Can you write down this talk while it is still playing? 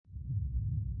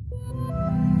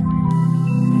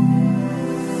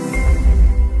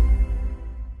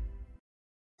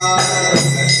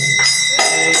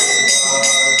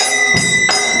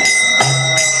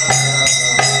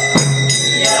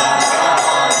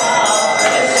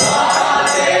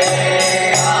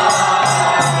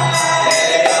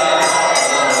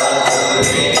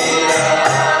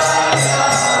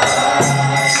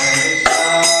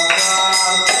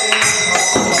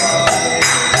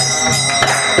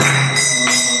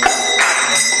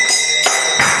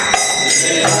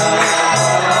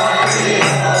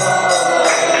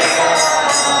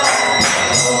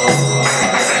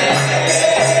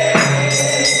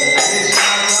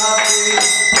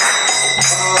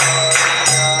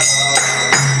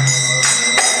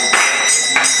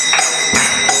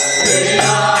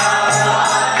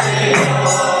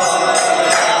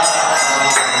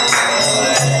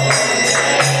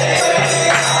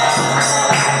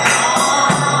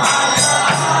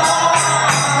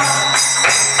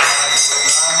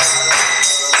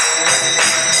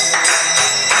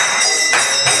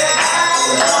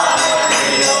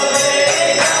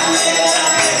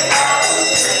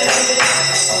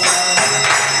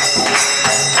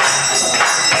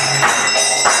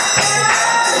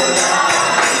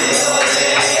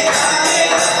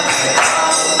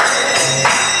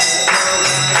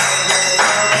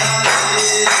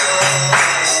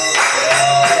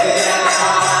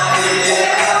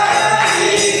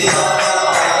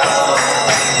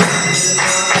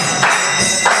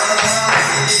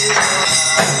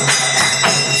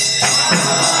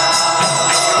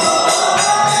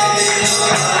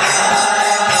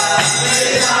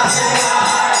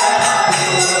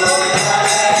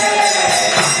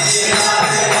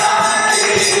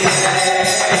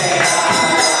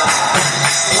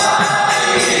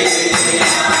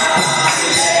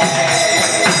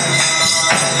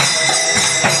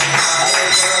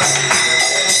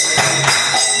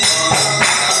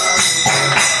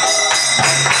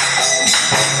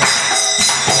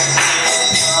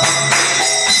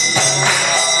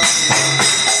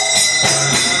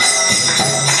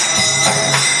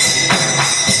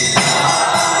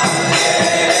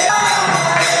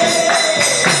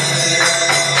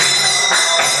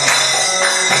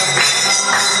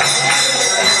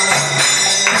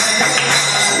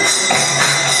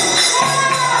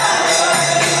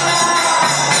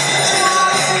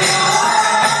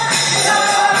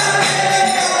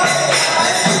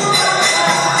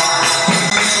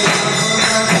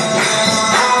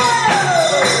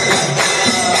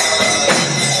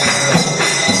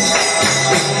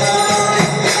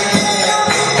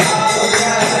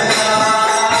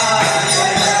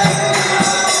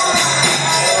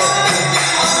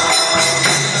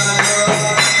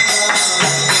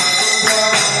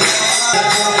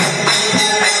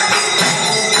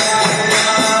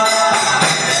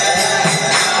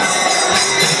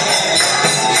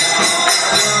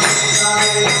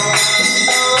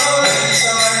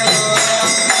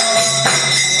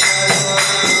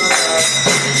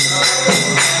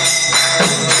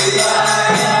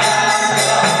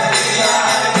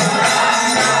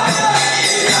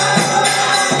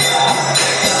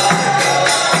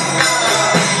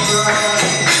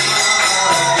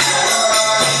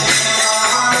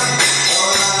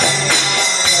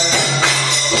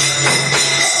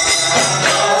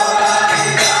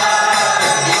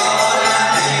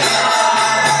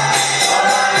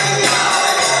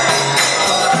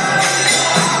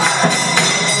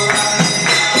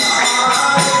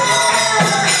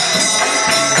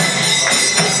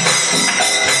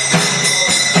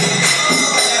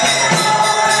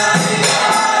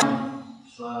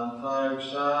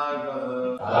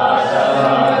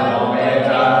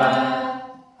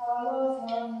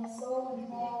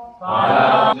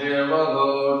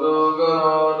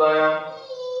Nirmalodogarodaya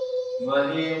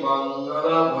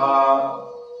Mahimangalabha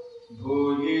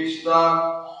Bhujishta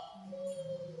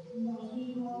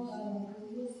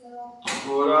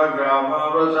Puragrama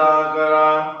Rajakara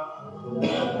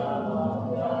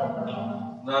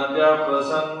Nadya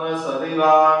Prasanna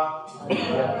Sarila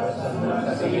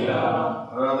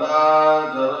Radha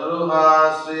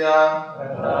Jalaruhasriya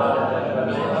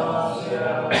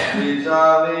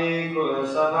Vijali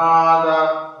Kulasanada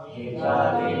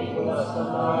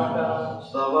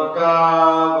Savaka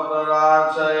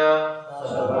Vanarachaya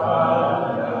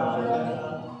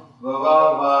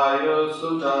Vavavayu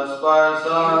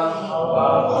Sutasparsa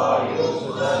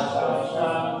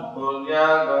Punya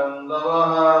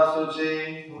Gandavaha Suchi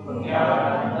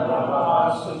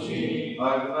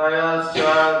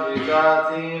Agnayasya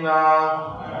Vijatina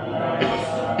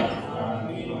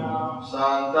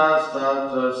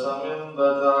Santastatra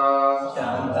Samindata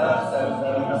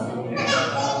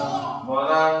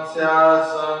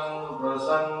Monansyasan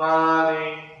Prasannani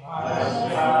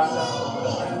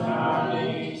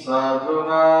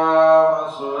Sadhunam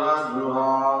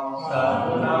Asuragruham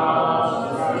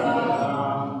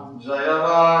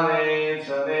Jayavane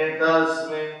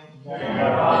Chanetasmin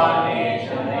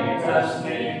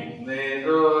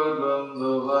Nedur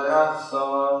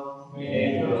Gunduvayasama.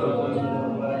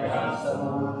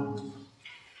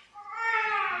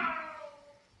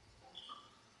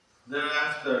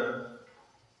 Thereafter,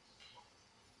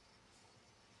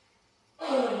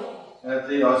 at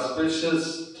the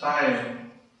auspicious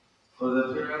time for the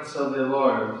appearance of the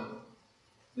Lord,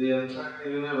 the entire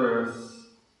universe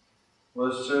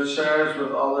was surcharged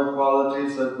with all the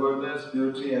qualities of goodness,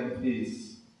 beauty, and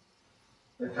peace.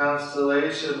 The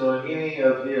constellation Rohini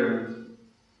appeared,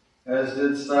 as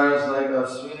did stars like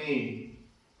Ashwini.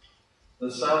 The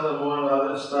sun, the moon,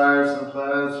 other stars and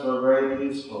planets were very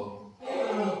peaceful.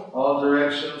 All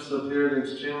directions appeared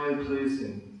extremely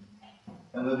pleasing,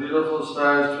 and the beautiful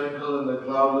stars twinkled in the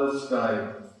cloudless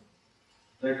sky.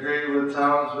 Decorated with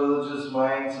towns, villages,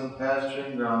 mines, and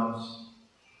pasturing grounds,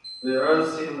 the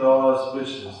earth seemed all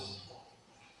auspicious.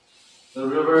 The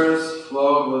rivers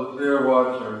flowed with clear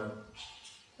water,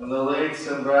 and the lakes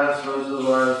and vast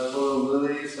reservoirs full of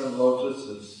lilies and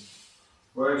lotuses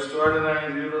were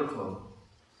extraordinarily beautiful.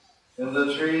 In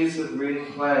the trees and green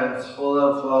plants full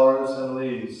of flowers and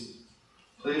leaves,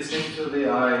 pleasing to the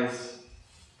eyes,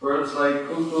 birds like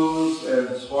cuckoos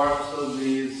and swarms of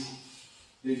bees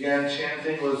began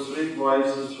chanting with sweet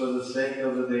voices for the sake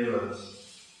of the devas.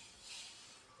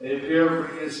 A pure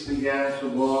breeze began to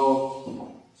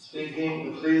blow,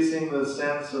 pleasing the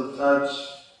sense of touch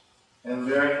and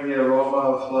bearing the aroma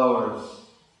of flowers.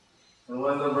 And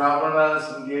when the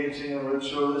brahmanas engaging in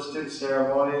ritualistic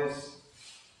ceremonies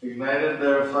ignited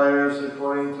their fires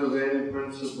according to Vedic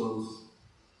principles,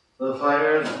 the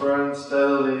fires burned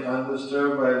steadily,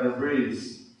 undisturbed by the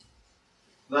breeze.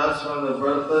 Thus, when the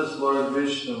birthless Lord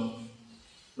Vishnu,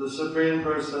 the Supreme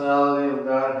Personality of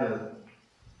Godhead,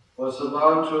 was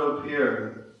about to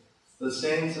appear, the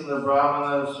saints and the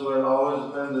brahmanas who had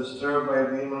always been disturbed by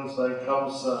demons like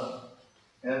Kamsa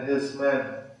and his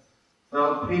men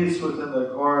felt peace within the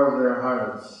core of their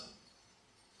hearts.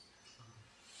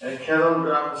 And kettle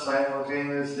drums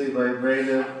simultaneously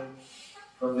vibrated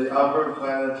from the upper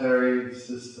planetary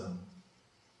system.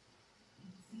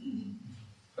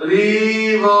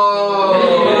 Haribo!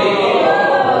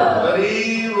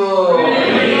 Haribo!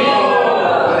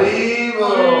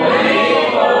 Haribo!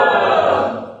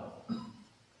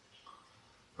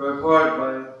 Purport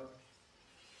by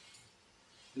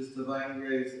His Divine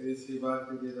Grace, A.C.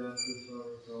 Bhaktivedanta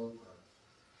Swami Prabhupada.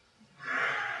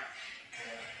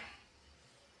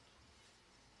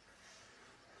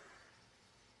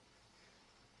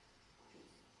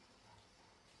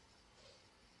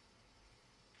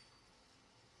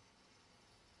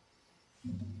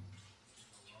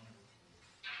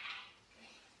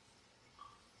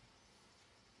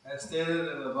 As stated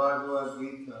in the Bhagavad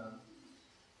Gita,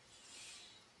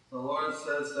 the Lord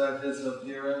says that His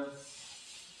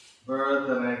appearance, birth,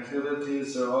 and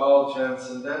activities are all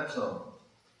transcendental,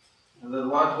 and that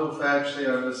one who factually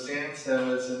understands them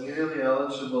is immediately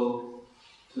eligible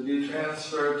to be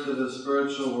transferred to the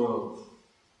spiritual world.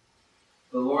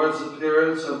 The Lord's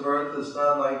appearance or birth is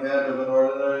not like that of an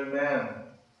ordinary man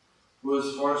who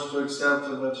is forced to accept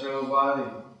a material body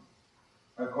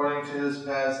according to his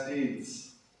past deeds.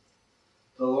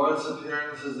 The Lord's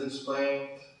appearance is explained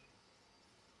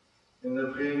in the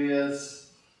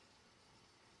previous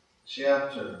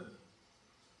chapter.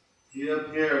 He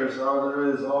appears out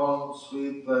of His own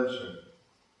sweet pleasure.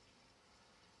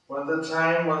 When the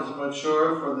time was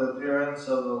mature for the appearance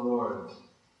of the Lord,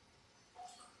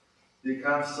 the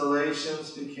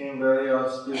constellations became very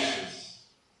auspicious.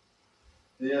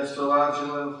 The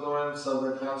astrological influence of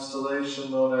the constellation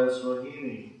known as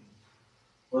Rohini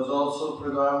was also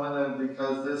predominant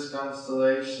because this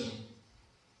constellation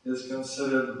is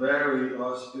considered very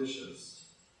auspicious.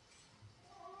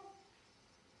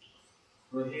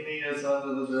 Rohini is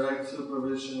under the direct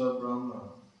supervision of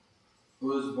Brahma,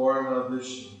 who is born of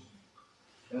Vishnu,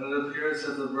 and it appears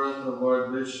at the birth of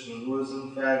Lord Vishnu, who is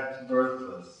in fact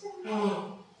birthless.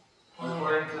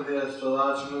 According to the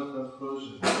astrological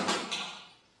conclusion,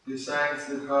 besides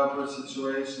the proper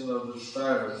situation of the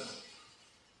stars,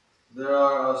 there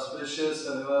are auspicious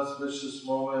and inauspicious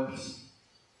moments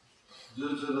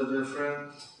due to the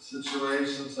different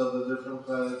situations of the different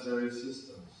planetary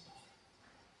systems.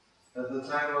 At the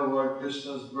time of Lord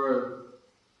Krishna's birth,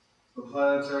 the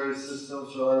planetary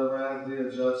systems were automatically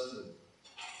adjusted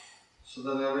so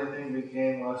that everything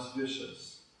became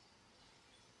auspicious.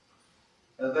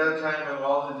 At that time, in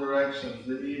all the directions,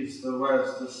 the east, the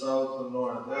west, the south, the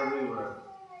north, everywhere,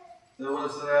 there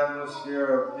was an atmosphere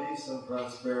of peace and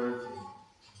prosperity.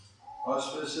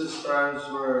 Auspicious stars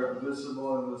were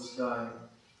visible in the sky,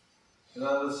 and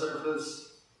on the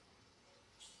surface,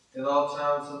 in all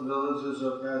towns and villages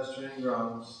or pasturing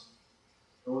grounds,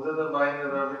 and within the mind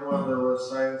of everyone there were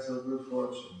signs of good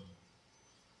fortune.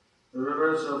 The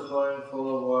rivers were flowing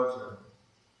full of water,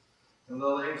 and the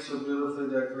lakes were beautifully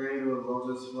decorated with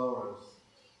lotus flowers.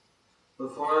 The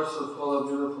forests were full of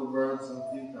beautiful birds and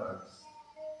peacocks.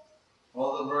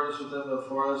 All the birds within the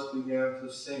forest began to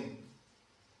sing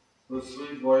with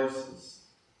sweet voices,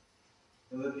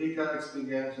 and the peacocks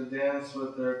began to dance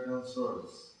with their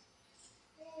consorts.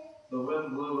 The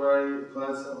wind blew very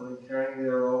pleasantly, carrying the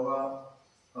aroma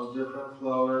of different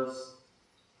flowers,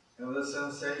 and the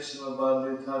sensation of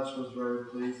bodily touch was very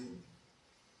pleasing.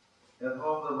 At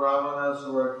home, the brahmanas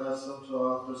who were accustomed to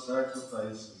offer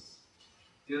sacrifices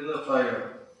in the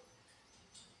fire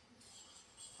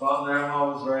found their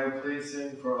homes very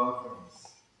pleasing for offerings.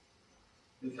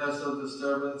 Because of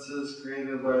disturbances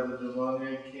created by the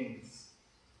demoniac kings,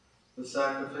 the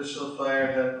sacrificial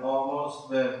fire had almost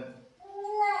been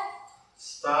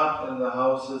stopped in the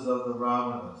houses of the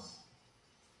brahmanas.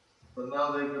 But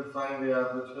now they could find the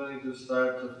opportunity to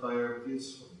start the fire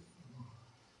peacefully,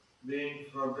 being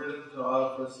forbidden to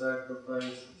offer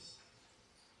sacrifices.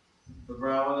 The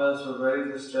brahmanas were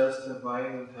very distressed in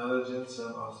mind, intelligence,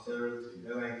 and austerity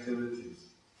and activities.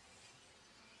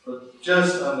 But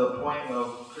just on the point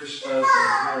of Krishna's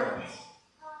appearance,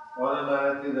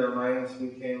 automatically their minds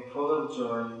became full of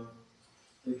joy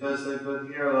because they could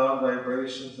hear loud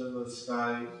vibrations in the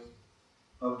sky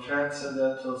of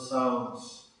transcendental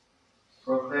sounds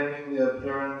proclaiming the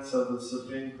appearance of the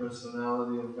Supreme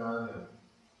Personality of Godhead.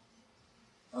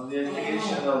 On the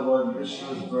occasion of Lord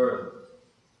Krishna's birth,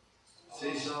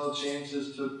 seasonal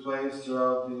changes took place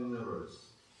throughout the universe.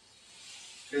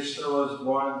 Krishna was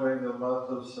born during the month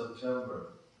of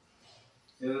September.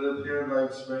 It had appeared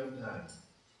like springtime.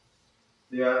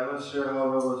 The atmosphere,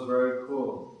 however, was very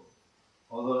cool,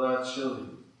 although not chilly,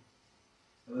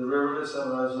 and the rivers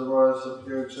and reservoirs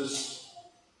appeared just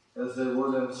as they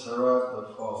would in Sarat,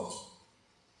 the fall.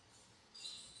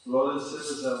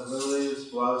 Lotuses and lilies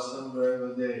blossomed during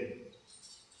the day,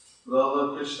 but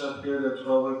although Krishna appeared at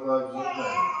 12 o'clock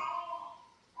midnight,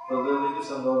 the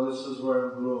lilies and lotuses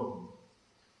were in bloom,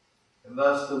 and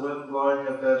thus the wind blowing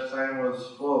at that time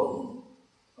was full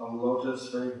of lotus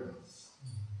fragrance.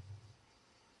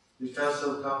 Because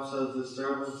of Kamsa's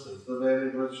disturbances, the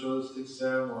Vedic ritualistic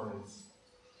ceremonies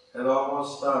had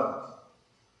almost stopped.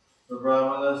 The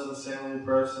brahmanas and saintly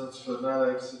persons could not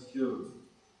execute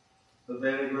the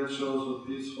Vedic rituals with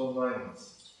peaceful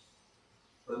minds.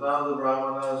 But now the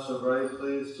brahmanas were very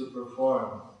pleased to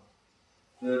perform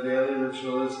their daily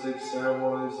ritualistic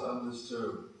ceremonies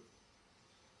undisturbed.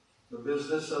 The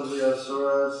business of the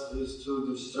asuras is to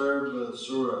disturb the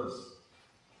asuras,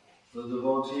 the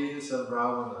devotees and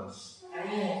brahmanas.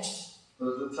 But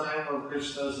at the time of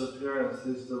Krishna's appearance,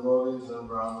 these devotees and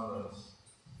brahmanas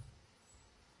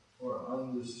were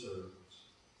undisturbed.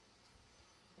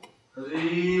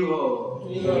 Haribo.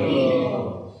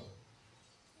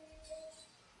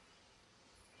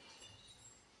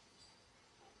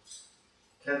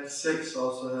 Cat 6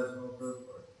 also has no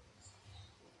purport.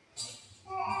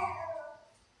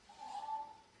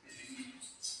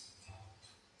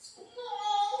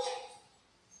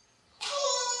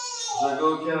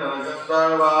 Jagokena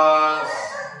Gandharvas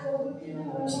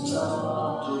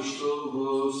Tushtubu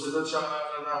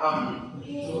Siddhacharanaha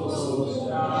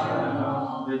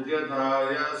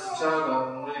Vidyadharyas Chalam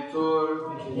Ritur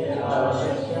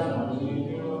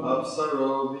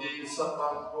Apsarobi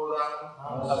Samapura.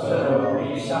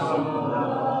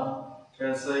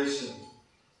 Translation.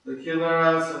 The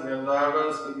Kinnaras and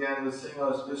Gandharvas began to sing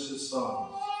auspicious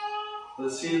songs. The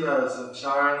Siddhas and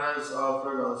Charanas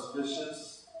offered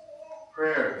auspicious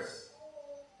prayers,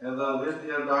 and the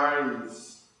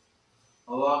Vidyadharis,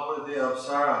 along with the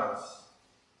Apsaras,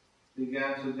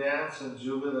 began to dance in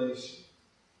jubilation.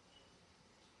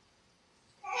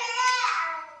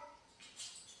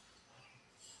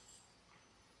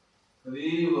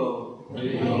 Haribo.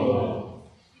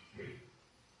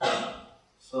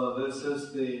 So this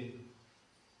is the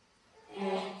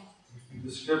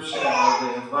description of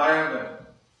the environment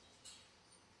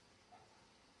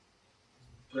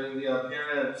during the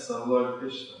appearance of Lord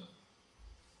Krishna.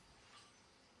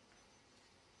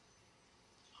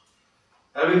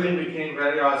 Everything became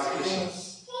very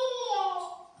auspicious.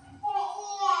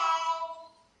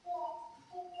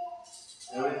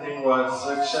 Everything was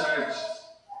surcharged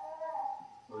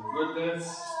with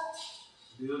goodness,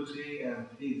 beauty, and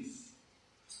peace.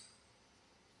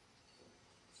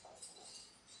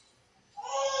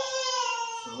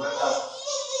 So when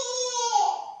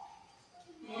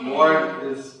the Lord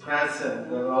is present,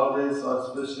 then all these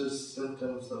auspicious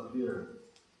symptoms appear.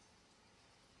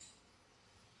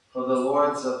 For the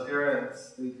Lord's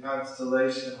appearance, the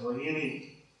constellation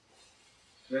Mohini,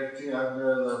 directly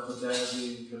under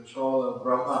the control of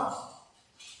Brahma,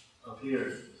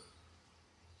 appeared.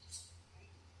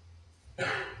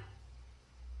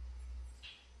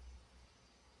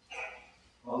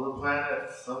 All the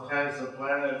planets, sometimes the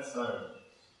planets are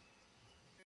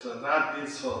not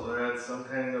peaceful, they're at some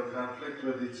kind of conflict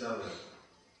with each other.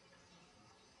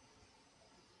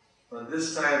 But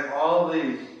this time all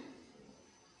the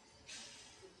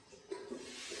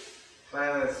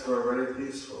planets were very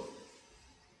peaceful.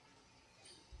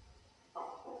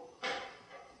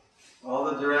 All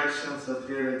the directions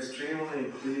appeared extremely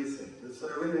pleasing. So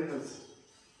everything is...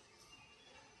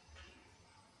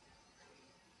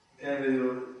 And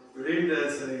you read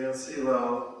this and you can see,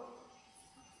 well,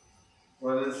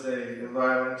 what is a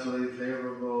environmentally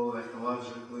favorable,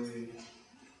 ecologically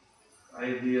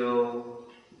ideal,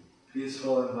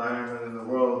 peaceful environment in the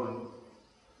world? And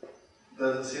it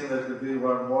doesn't seem there could be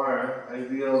one more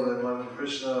ideal than when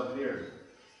Krishna appeared.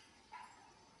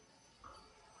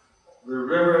 The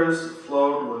rivers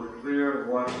flowed with clear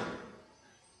water.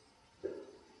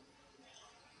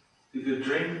 You could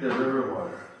drink the river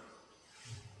water.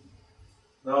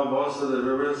 Now most of the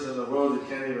rivers in the world you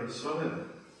can't even swim in it.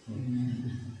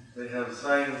 They have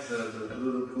signs that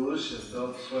due to pollution,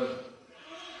 don't swim.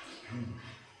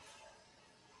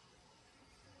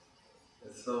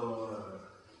 And so,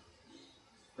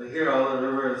 but here all the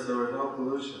rivers, there was no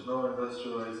pollution, no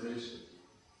industrialization.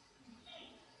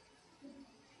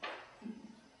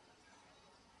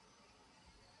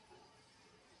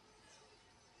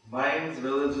 Mines,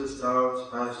 villages, towns,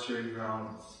 pasturing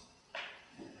grounds.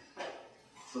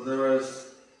 So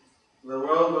the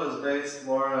world was based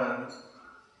more on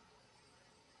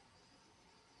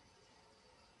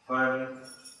farming,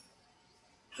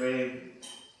 trade,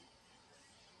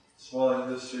 small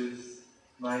industries,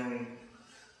 mining.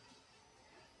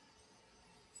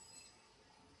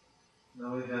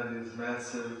 Now we have this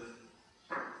massive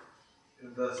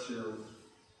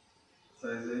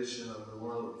industrialization of the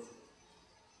world.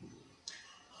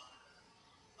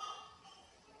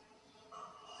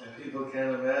 And people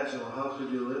can't imagine, well, how could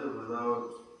you live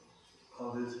without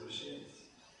all these machines?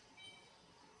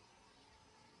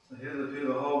 And here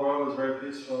the whole world was very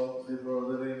peaceful. People were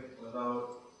living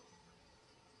without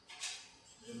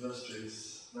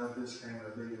industries, not this kind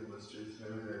of big industries.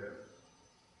 Maybe they're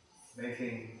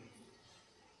making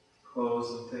clothes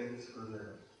and things for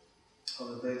all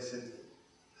the basic,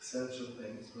 essential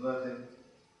things, but nothing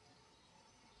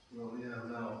what we have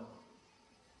now.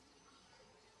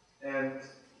 And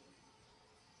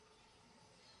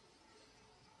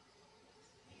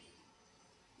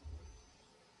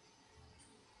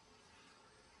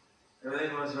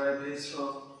everything was very peaceful,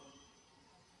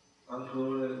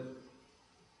 unpolluted.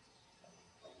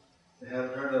 They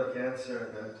hadn't heard of cancer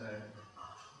at that time.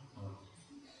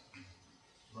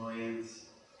 No AIDS.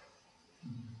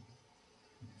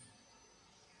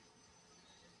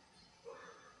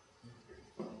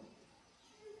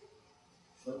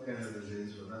 Some kind of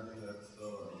disease, but nothing that's so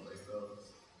like those.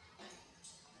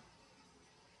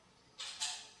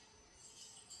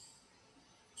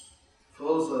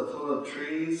 Full of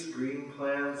trees, green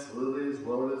plants, lilies,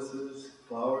 lotuses,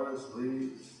 flowers,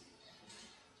 leaves,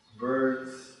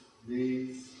 birds,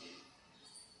 bees.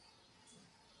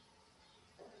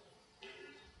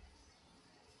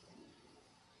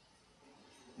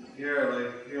 Here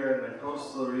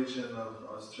coastal region of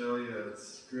Australia,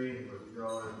 it's green, but you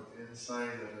go inside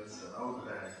and it's an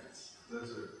outback, it's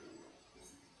desert.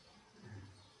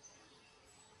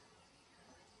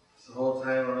 So the whole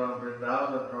time around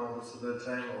Vrindavan, Prabhupada, so that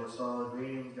time it was all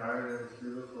green, gardens,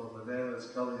 beautiful, but then as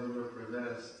Kali Yuga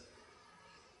progressed,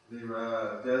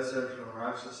 the desert from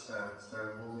Rajasthan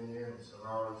started moving in, so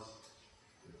now it's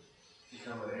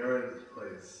become an arid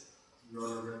place. You go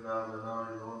to Vrindavan now,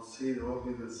 you won't see, it won't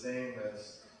be the same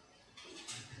as,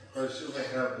 of course you may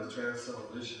have the transcendental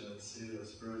vision and see the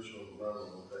spiritual level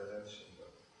of dimension,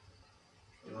 but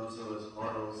for those of us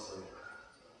mortals that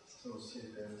still see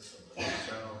things in the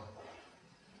external,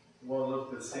 it won't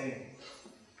look the same.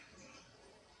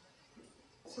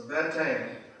 So that time,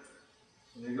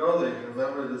 when you go there, you can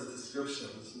remember this description.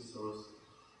 This is those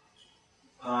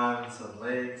ponds and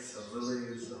lakes and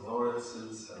lilies and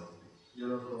lorises and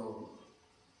beautiful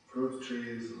fruit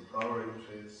trees and flowering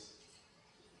trees.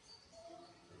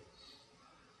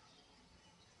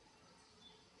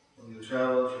 When you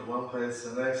traveled from one place to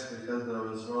the next, because there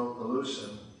was no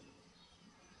pollution,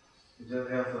 you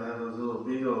didn't have to have those little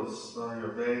beetles smell your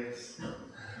bags.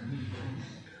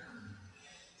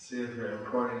 See if you're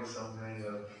importing some kind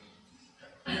of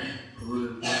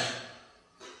polluted thing.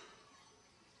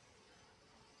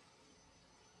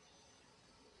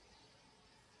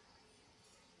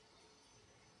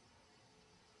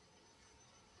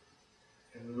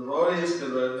 And the devotees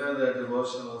could render their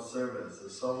devotional service.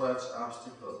 There's so much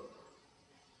obstacle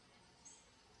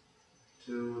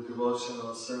to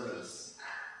devotional service.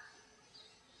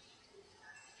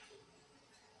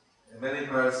 In many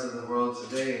parts of the world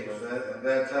today, but at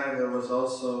that time there was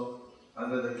also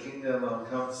under the kingdom of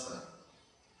Kamsa.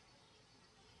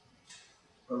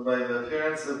 But by the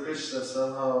appearance of Krishna,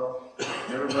 somehow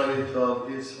everybody felt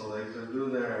peaceful. They could do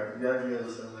their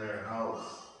yajnas in their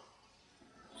house.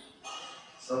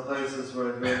 Some places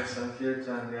were doing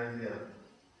Sankirtan yajna,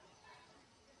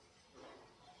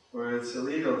 where it's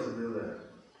illegal to do that,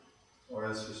 or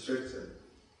it's restricted.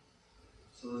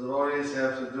 So the devotees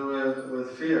have to do it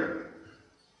with fear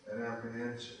and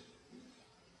apprehension.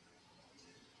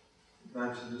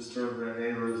 Not to disturb their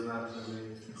neighbors, not to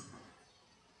be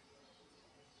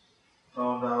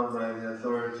found out by the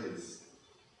authorities.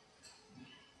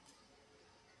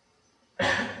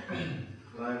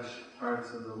 Large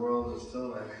parts of the world are still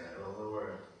like that, although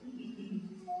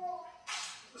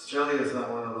Australia is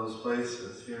not one of those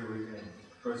places. Here we can,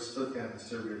 of course, still can't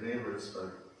disturb your neighbors,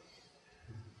 but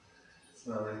it's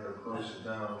not like they'll close you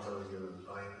down until you get a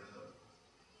fine.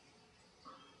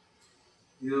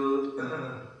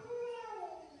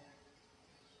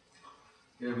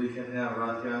 Here we can have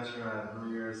Rath Yatra on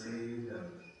New Year's Eve and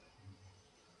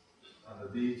on the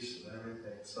beach and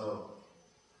everything. So,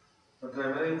 but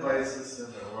there are many places in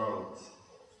the world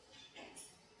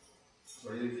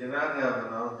where you cannot have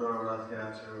an outdoor Rath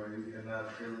Yatra, where you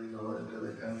cannot freely go into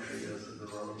the country as a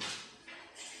devotee.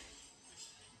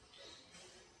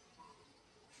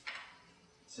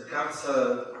 So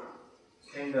Kamsa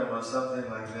kingdom or something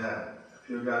like that. If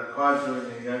you got caught doing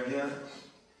a yajna,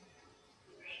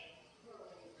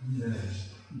 finished.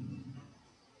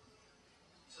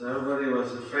 So everybody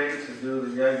was afraid to do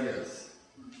the yajnas.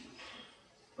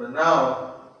 But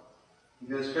now,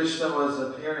 because Krishna was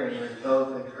appearing, they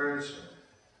felt encouragement.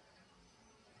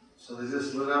 So they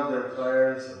just lit up their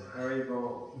fires and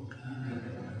Haribol.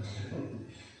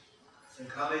 In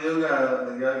Kali Yuga,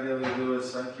 the yajna we do is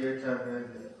Sankirtan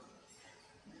yajna.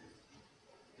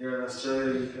 Here in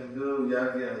Australia, you can do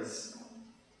yajnas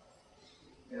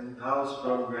in house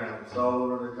programs all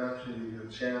over the country. You can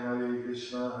chant Hare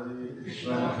Krishna, Hare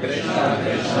Krishna, Krishna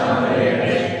Krishna, Hare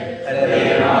Hare,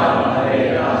 Hare Rama,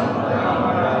 Hare Rama, Rama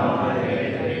Rama,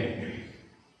 Hare Hare.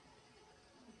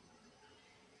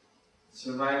 This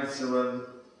reminds me when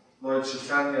Lord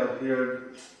Chaitanya appeared,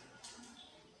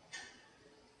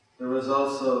 there was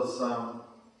also some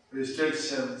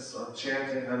restrictions on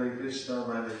chanting Hare Krishna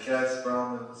by the caste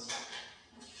Brahmins.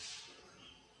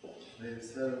 They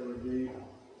said it would be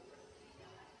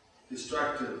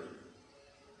destructive.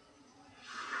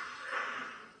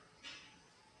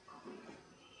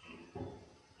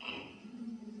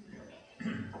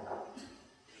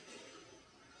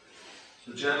 So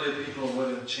generally people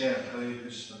wouldn't chant Hare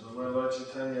Krishna, but when Lord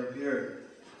Chaitanya appeared,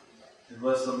 it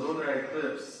was a lunar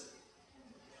eclipse.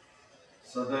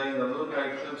 So during the lunar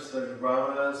eclipse, the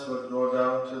Brahmanas would go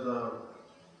down to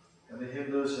and the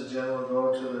Hindus in general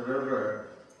go to the river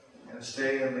and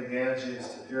stay in the Ganges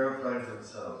to purify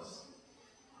themselves.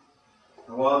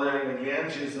 And while they're in the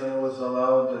Ganges, then it was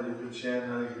allowed that you could chant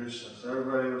Hare Krishna. So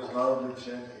everybody was loudly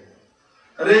chanting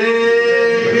Hare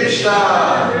Krishna,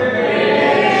 Hare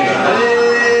Krishna,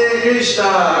 Hare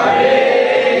Krishna,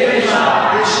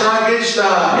 Krishna Krishna,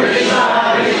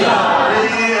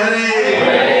 Hare Hare,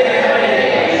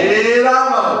 Hare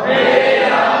Rama,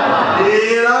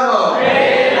 Hare Rama,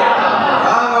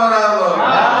 Rama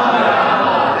Rama,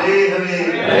 Hare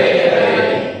Hare.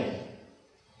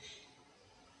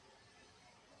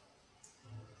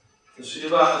 The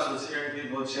Srivas was hearing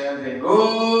people chanting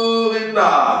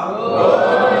Govinda,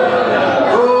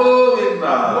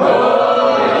 Govinda,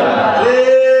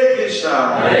 Hare Krishna,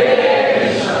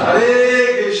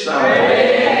 Hare Krishna.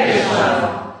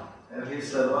 And he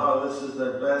said, wow, this is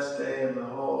the best day in the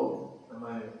whole,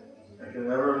 I can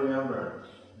never remember.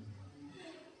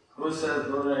 Who says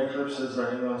lunar eclipses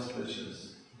are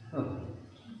inauspicious?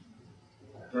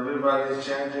 If everybody is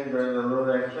chanting during the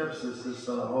lunar eclipses, this is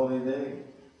a holy day.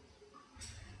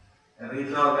 And he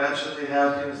felt naturally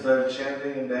happy and started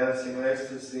chanting and dancing in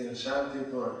ecstasy in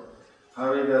Shantipur.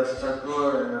 Haridas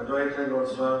Thakur and Advaita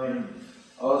Goswami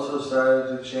also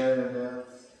started to chant and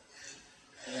dance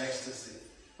in ecstasy.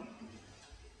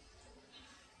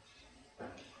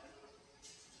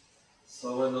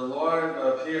 So when the Lord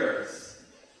appears,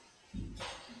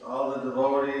 all the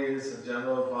devotees, the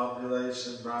general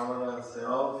population, brahmanas, they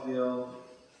all feel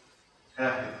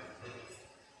happy.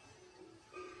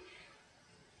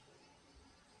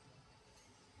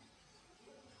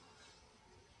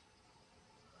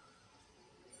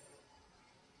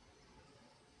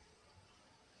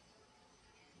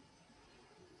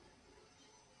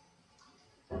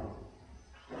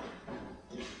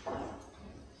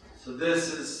 So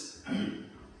this is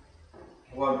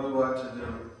what we want to do,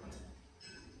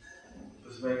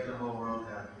 is make the whole world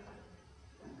happy.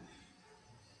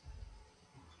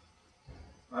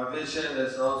 Our vision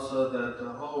is also that the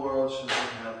whole world should be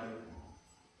happy.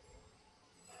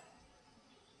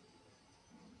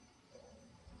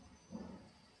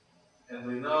 And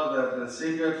we know that the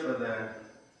secret for that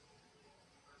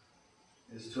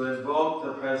is to invoke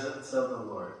the presence of the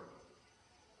Lord.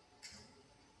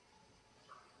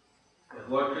 If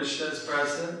Lord Krishna is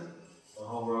present, the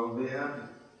whole world will be happy.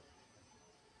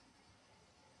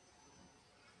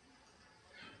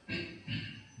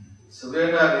 So we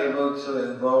are not able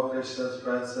to invoke Krishna's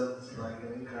presence like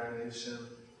an incarnation,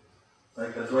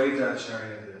 like Advaita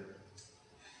Acharya did.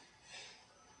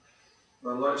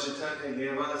 But Lord Chaitanya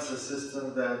gave us a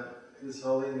system that His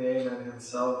holy name and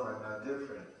Himself are not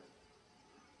different.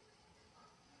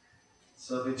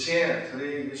 So if we chant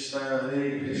Hare Krishna,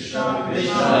 Hare Krishna,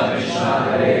 Krishna Krishna,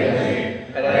 Hare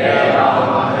Hare, Hare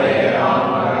Rama,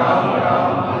 Rama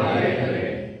Rama, Hare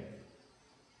Hare,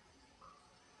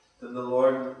 then the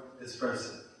Lord is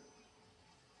present.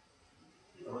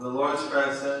 And when the Lord is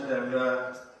present, then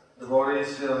the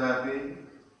devotees feel happy,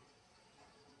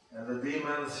 and the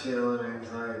demons feel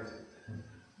anxiety.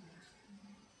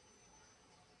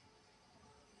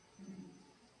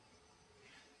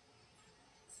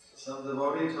 Some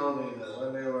devotee told me that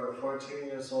when they were 14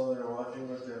 years old, they were walking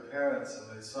with their parents,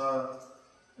 and they saw,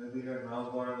 maybe here in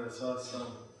Melbourne, they saw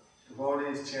some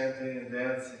devotees chanting and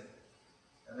dancing,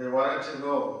 and they wanted to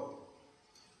go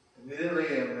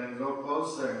immediately and then go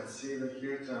closer and see the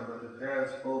kirtan, but the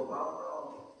parents pulled,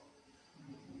 oh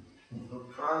no,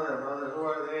 father, mother, who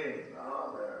are they?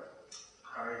 Oh, they're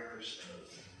Hare Krishnas.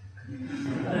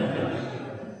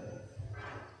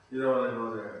 You don't want to go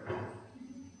there.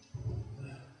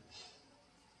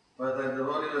 But the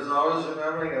devotee was always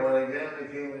remembering, and when I again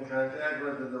became in contact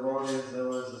with the devotees, there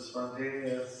was a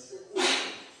spontaneous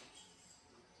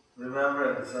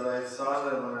remembrance that I saw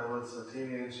them when I was a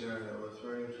teenager, and it was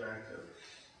very attractive.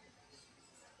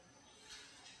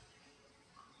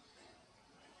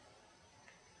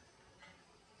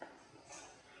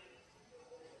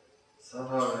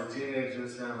 Somehow the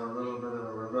teenagers have a little bit of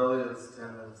a rebellious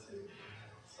tendency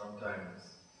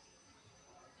sometimes.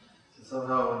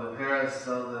 Somehow when the parents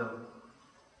tell them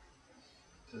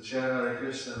to chant Hare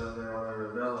Krishna, then they want to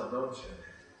rebel and don't chant.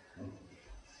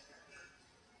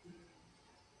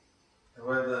 And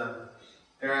when the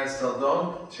parents tell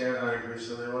don't chant Hare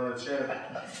Krishna, they want to chant.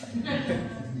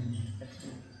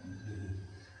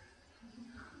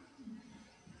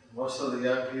 Most of the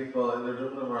young people in the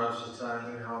Drumna Maharaj's time,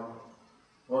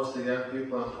 most of the young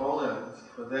people in Poland,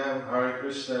 for them Hare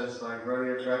Krishna is like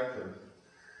very attractive.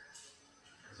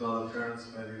 So the parents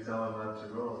maybe tell them not to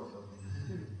go. So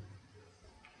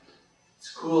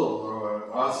it's cool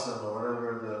or awesome or whatever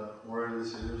the word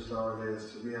is used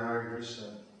nowadays to be Hare Krishna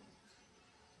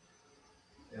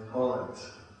in Poland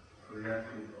for the young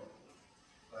people.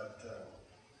 But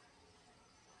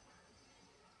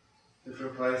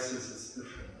different places it's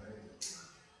different, right?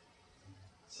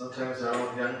 Sometimes our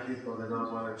own young people, they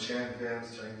don't want to chant,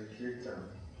 dance during the kirtan.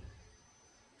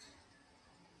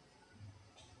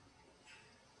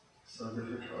 so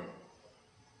difficult.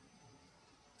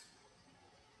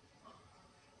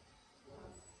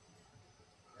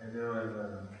 I knew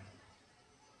in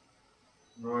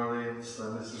New Orleans,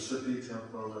 the Mississippi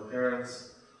temple, the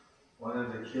parents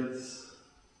wanted the kids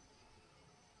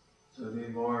to be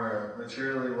more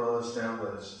materially well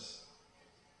established.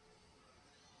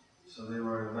 So they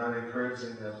were not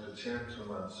encouraging them to chant too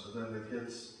much. So then the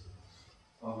kids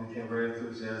all became very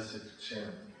enthusiastic to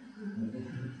chant.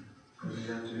 Because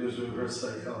you have to use reverse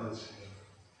psychology.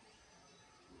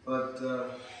 But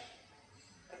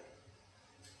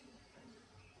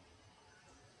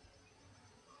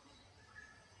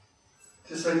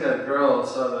just like that girl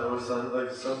saw that was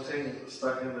like something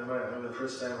stuck in their mind. I mean, the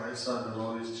first time I saw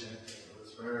devotees chanting, it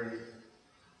was very,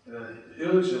 a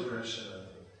huge impression on me.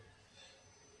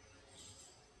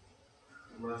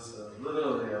 It was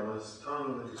literally, I was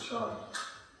totally shocked.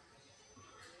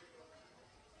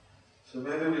 So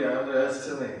maybe we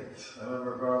underestimate, I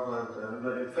remember Prabhupada, the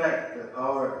effect, the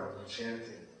power of the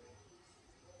chanting.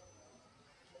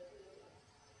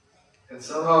 And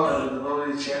somehow as the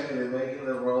devotee chanting, they're making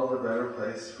the world a better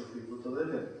place for people to live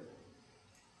in.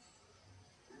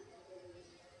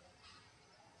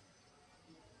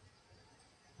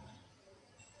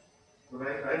 When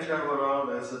I travel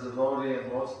around as a devotee in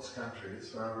most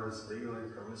countries, wherever it's legally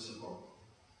permissible.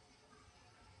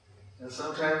 And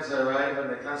sometimes I arrive and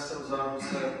the customs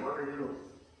officer said, "What are you?"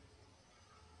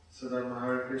 I said, "I'm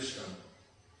Hare Krishna."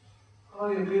 "Oh,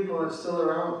 you people are still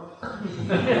around."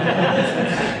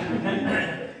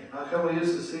 "How come we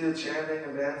used to see you chanting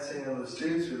and dancing in the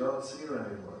streets, we don't see you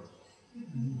anymore?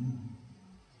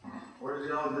 Where did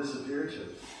you all disappear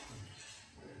to?"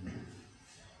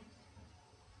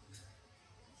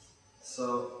 So,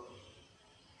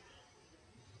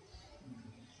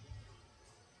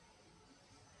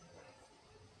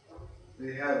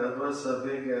 that was a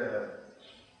big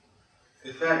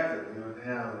effect that we would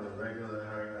have in a regular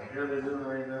Harinam. Here they do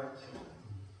Harinam.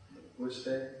 Which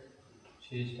day?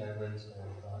 Tuesday, Wednesday,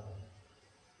 and Friday.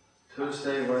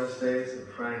 Tuesday, Wednesdays, and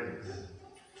Fridays.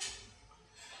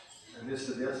 I missed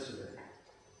it yesterday.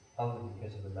 Only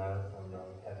because of the marathon, no,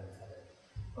 we haven't had it.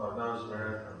 Oh, now it's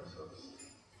marathon, so it's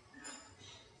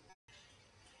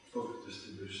book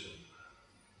distribution.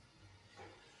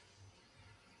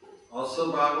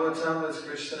 Also, Bhāgavatam is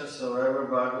Krishna, so wherever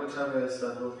Bhāgavatam is,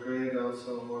 that will create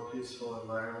also a more peaceful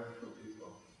environment for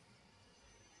people.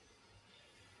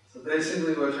 So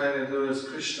basically what we're trying to do is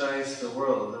Krishnaize the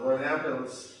world. And what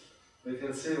happens, we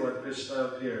can see when Krishna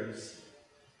appears,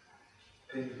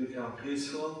 things become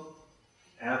peaceful,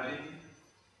 happy,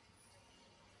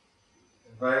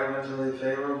 environmentally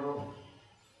favorable.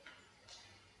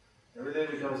 Everything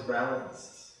becomes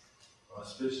balanced,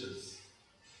 auspicious.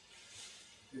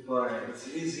 It's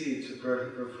easy to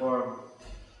perform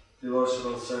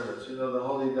devotional service. You know, the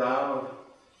holy Dham of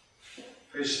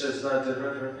Krishna is not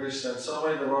different from Krishna. And so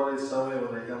many devotees tell me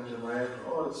when they come to Mayapur,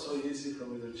 "Oh, it's so easy for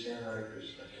me to chant Hare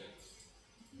Krishna."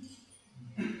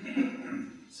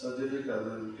 So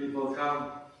difficult. People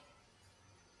come,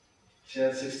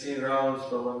 chant 16 rounds,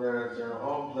 but when they're at their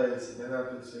home place, it may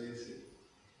not be so easy.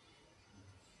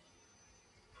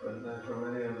 For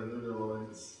many of the new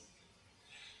devotees.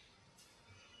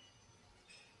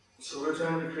 So we're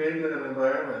trying to create an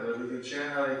environment where we can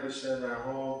chant Hare Krishna in our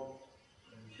home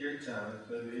and Kirtan. It's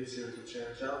going to be easier to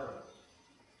chant Japa.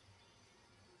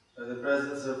 And the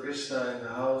presence of Krishna in the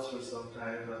house for some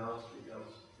time, the house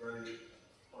becomes very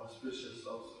auspicious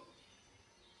also.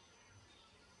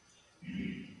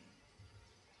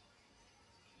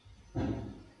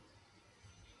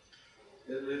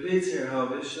 It repeats here how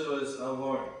Vishnu is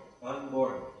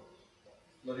unborn,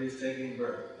 but he's taking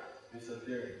birth, he's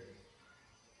appearing.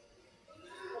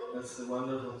 That's the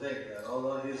wonderful thing, that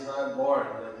although he's not born,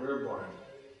 that we're born,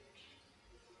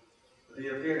 but he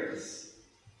appears.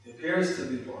 He appears to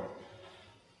be born.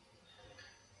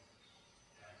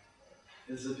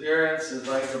 His appearance is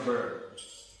like a bird.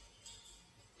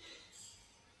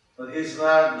 But he's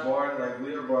not born like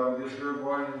we are born, because we're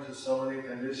born into so many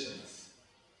conditions.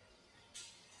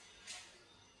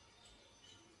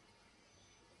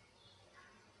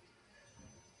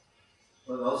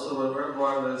 But also when we're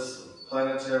born, there's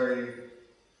planetary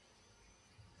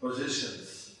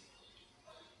positions.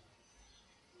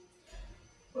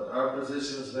 But our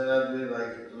positions may not be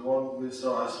won't be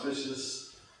so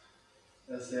auspicious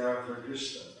as they are for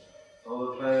Krishna. All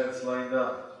the planets lined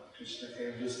up. Krishna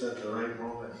came just at the right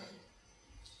moment.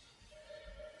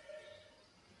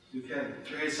 You can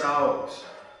trace out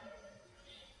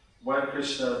when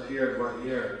Krishna appeared, what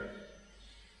year,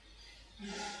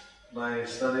 by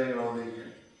studying all the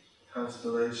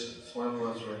constellations. One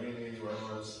was Rohini,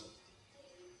 one was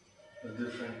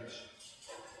different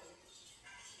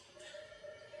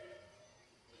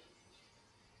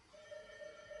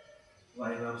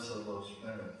lineups of those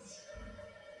planets.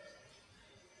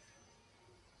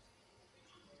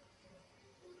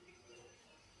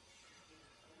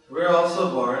 We're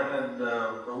also born, and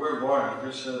when we're born,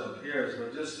 Krishna appears,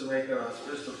 but just to make an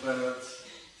auspicious, the planets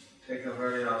take a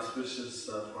very auspicious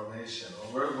formation.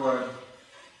 When we're born,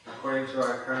 according to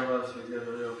our karmas, we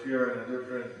appear in a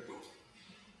different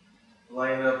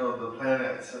lineup of the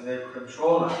planets, and they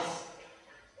control us.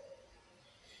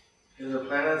 The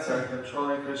planets are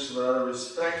controlling Krishna, but out of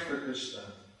respect for Krishna,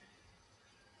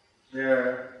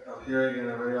 they're appearing in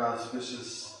a very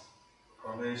auspicious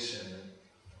formation.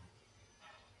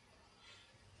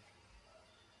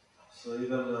 So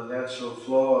even the natural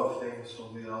flow of things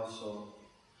will be also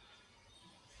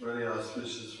very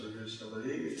auspicious for Krishna. But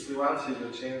if he wants, he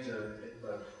could change everything.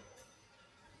 But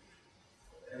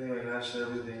anyway, naturally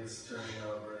everything's turning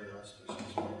out very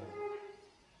auspicious for him.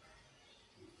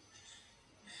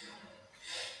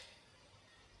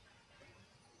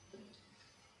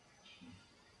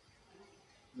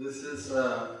 This is,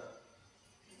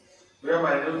 we are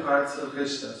minute parts of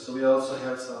Krishna, so we also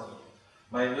have some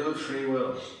minute free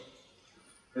will.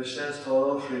 Krishna has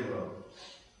total free will.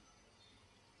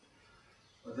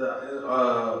 But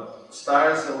the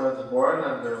stars that we're born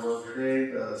under will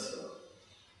create a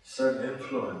certain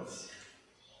influence.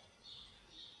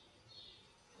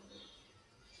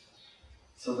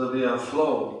 So there'll be a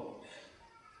flow.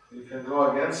 You can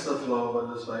go against the flow,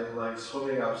 but it's like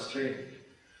swimming upstream.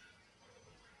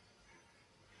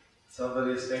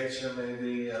 Somebody's nature may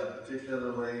be a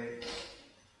particular way.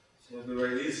 It will be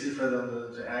very easy for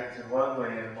them to act in one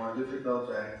way and more difficult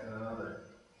to act in another.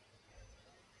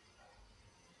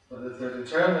 But if they're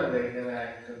determined, they can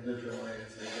act in different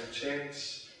ways. They can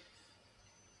change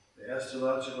the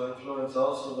astrological influence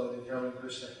also by becoming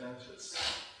Krishna conscious.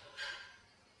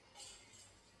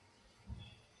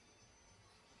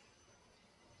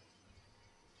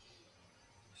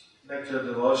 Nectar of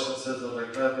Devotion says that by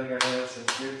clapping our hands in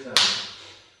kirtan,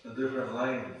 the different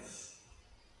lines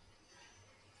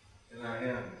in our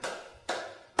hand.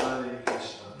 Hare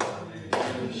Krishna, Hare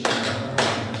Krishna,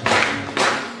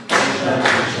 Krishna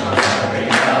Krishna,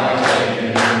 Hare Hare,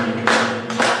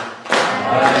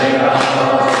 Hare Rama,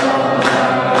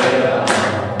 Hare Rama,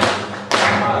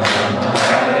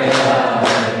 Hare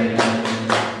Hare.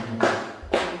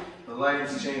 The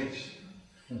lines change.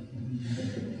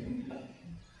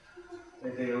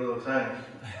 May take a little time.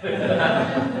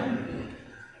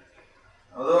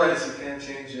 Otherwise you can't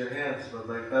change your hands, but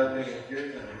by clapping and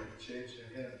kirtan, you can change your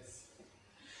hands.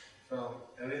 So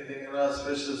anything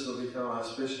inauspicious will become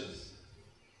auspicious.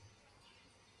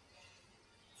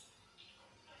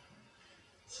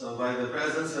 So by the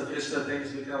presence of Krishna,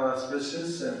 things become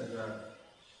auspicious, and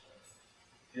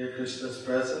here Krishna's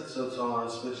present, so it's all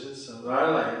auspicious. And in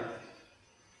our life,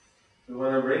 we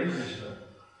want to bring Krishna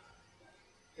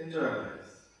into our lives.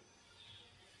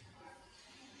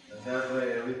 And that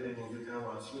way everything will become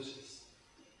auspicious.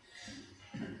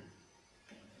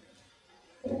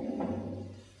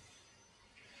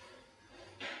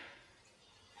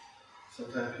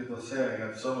 Sometimes people say, I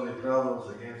got so many problems,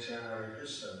 I can't chant Hare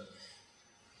Krishna.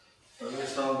 Let me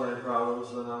solve my problems,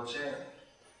 then I'll chant.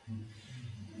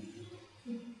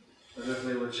 But if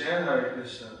they would chant Hare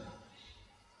Krishna,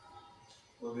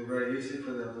 it will be very easy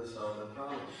for them to solve the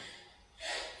problem.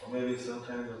 Or maybe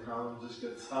sometimes the problem just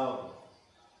gets solved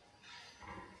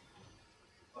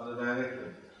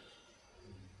automatically.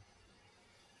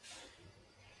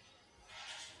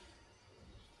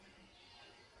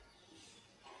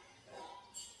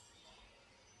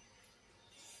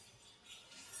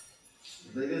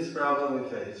 The biggest problem we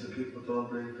face is people don't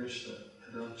bring Krishna.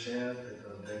 They don't chant, they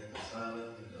don't take the sadhana,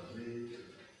 they don't read.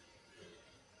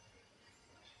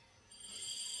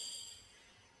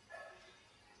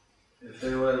 If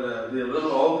they would be a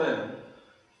little open,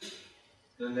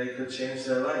 then they could change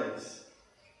their lives.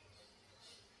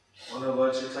 One of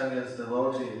Lord Chaitanya's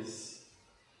devotees,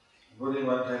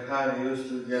 Buddhimantakani, used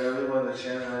to get everyone to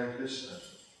chant Hare Krishna.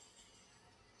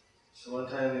 So one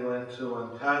time he went to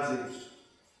one Kazi,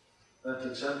 not to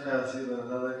Chandkazi, but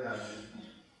another Kazi.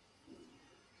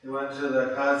 He went to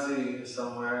the Kazi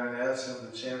somewhere and asked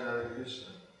him to chant Hare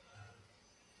Krishna.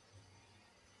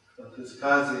 But this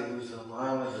Kazi, who's a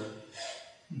Mohammedan,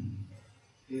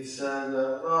 he said,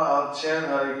 no, I'll chant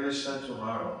Hare Krishna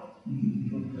tomorrow.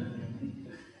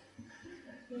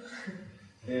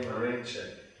 Gave him a rain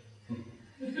check.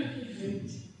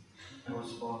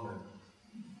 Postponement.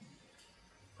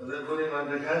 But then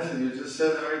Buddhimantakani said, you just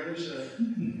said Hare Krishna.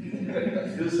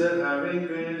 You said Hare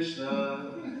Krishna.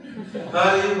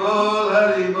 Hari Bol,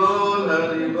 Hari Bol,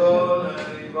 Hari Bol,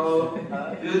 Hari Bol.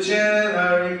 You chant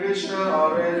Hare Krishna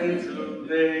already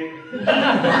today. He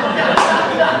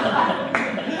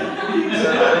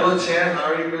said, I will chant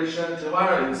Hare Krishna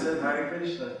tomorrow. You said Hare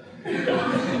Krishna.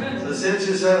 So since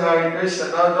you said Hare Krishna,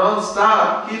 now don't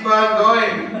stop. Keep on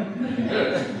going.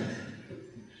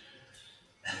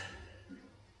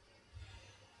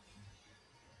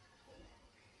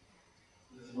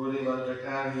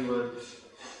 Buddhivanta he would.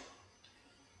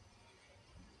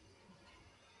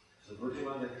 So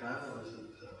Buddhivanta was it?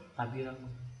 Abhiram.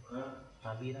 Huh?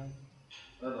 Abhiram.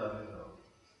 Not Abhiram.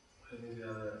 Maybe the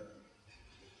other.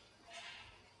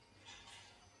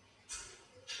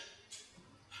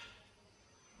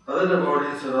 Other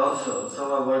devotees would also,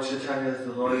 some of Lord Chaitanya's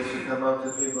devotees would come up to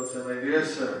people and say, my dear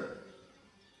sir,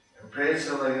 and praise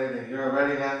him like anything. You're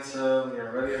very handsome,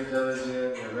 you're very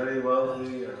intelligent, you're very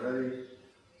wealthy, you're very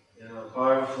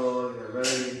powerful, you're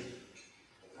very,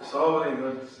 so many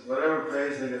good, whatever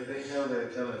praise they could think of, they're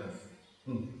telling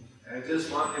him. And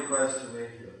just one request to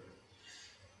make you.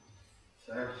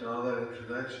 So after all that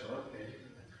introduction, okay,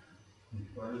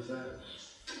 what is that?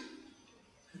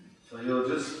 So you'll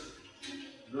just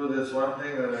do this one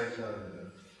thing that I tell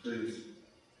you, please.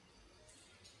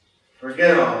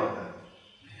 Forget all of that,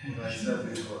 what I said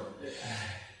before.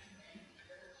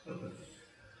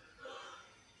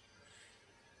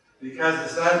 Because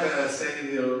it's not going to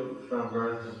save you from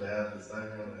birth and death, it's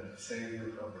not going to save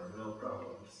you from the real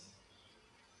problems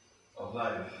of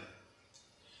life.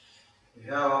 You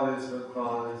have all these good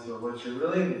qualities, but what you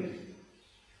really need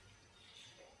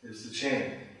is to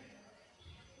change.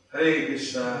 Hare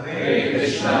Krishna, Hare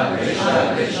Krishna,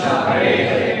 Krishna Krishna, Hare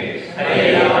Hare,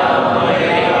 Hare Rama,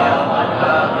 Hare Rama,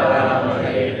 Rama Rama,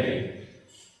 Hare Hare.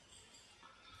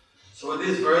 So what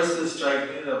these verses strike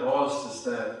me the most is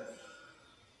that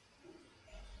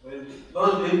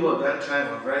those people at that time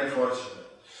were very fortunate.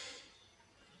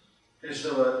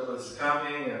 Krishna was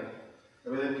coming and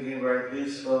everything became very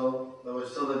peaceful. There were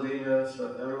still the demons,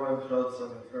 but everyone felt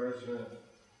some encouragement.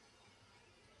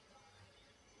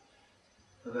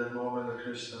 At that moment that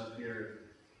Krishna appeared.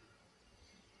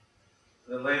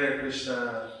 Then later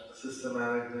Krishna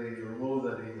systematically removed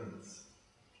the demons.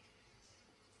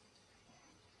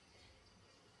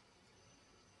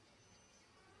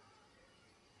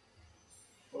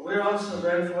 But we're also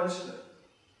very fortunate.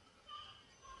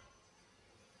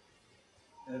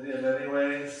 Maybe in many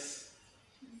ways,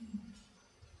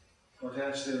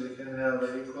 potentially we can have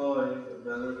an equal or even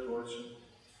better fortune.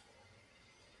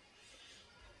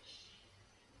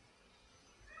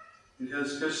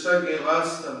 Because Krishna gave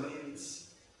us the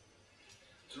means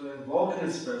to invoke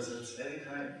His presence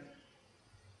anytime.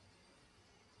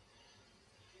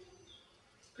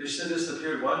 Krishna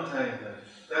disappeared one time,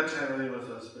 that time really was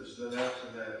auspicious. Then after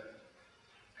that,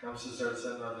 comes to start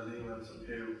sending out the demons and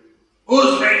okay,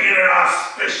 who's making it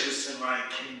auspicious in my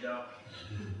kingdom?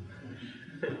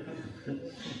 When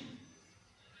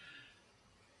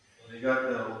he got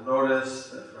the notice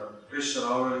that Krishna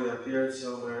already appeared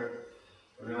somewhere,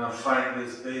 we're going to find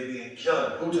this baby and kill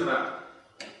him. Putana!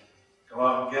 Go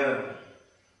out and get him.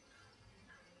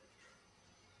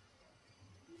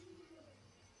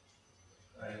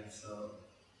 Right, so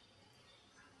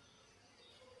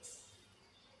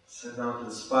send out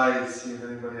the spies, see if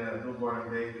anybody had a newborn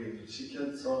baby. She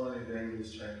killed so many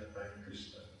babies trying to find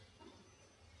Krishna.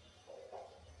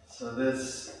 So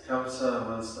this Kamsa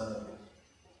was,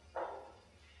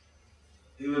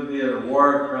 he would be a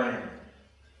war crime.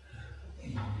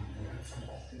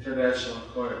 International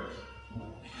court.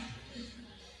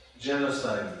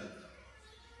 Genocide.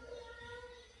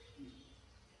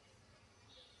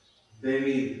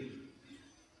 Baby.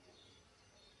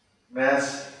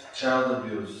 Mass child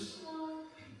abuse.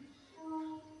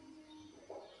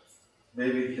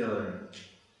 Baby killer.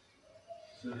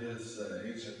 To his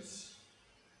agents.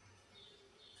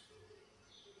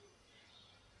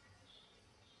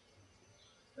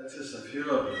 That's just a few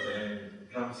of them.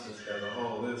 Kamsa's got a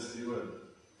whole list. He would.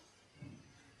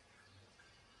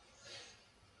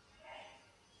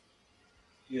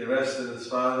 He arrested his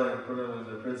father and put him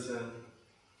into prison,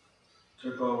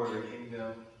 took over the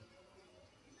kingdom,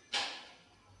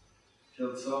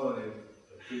 killed so many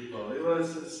people. He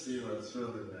was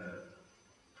really bad.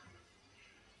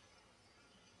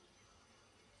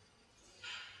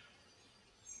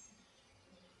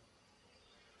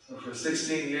 So for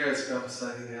 16 years,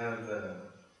 Kamsa, he had the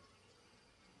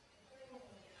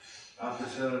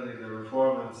opportunity to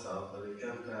reform himself, but he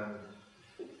kept on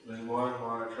doing more and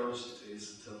more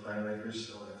atrocities until finally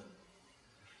Krishna went.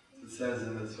 It says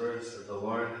in this verse that the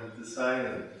Lord had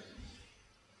decided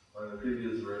or the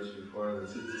previous verse before, the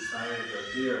 60 signs of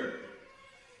fear,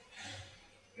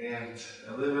 and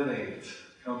eliminate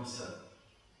kamsa.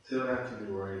 So you don't have to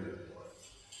be worried anymore.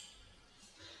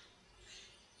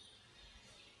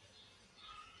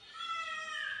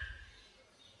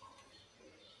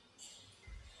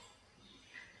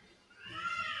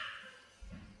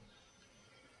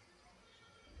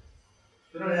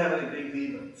 We don't have any big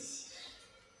demons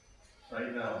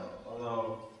right now,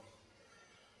 although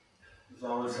there's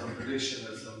always some prediction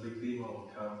that some big demon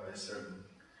will come by certain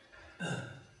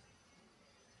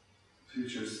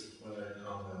futures, what I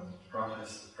call them,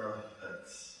 prophets.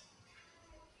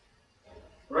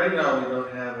 Right now we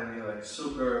don't have any like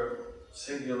super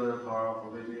singular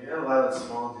powerful big demons. We have a lot of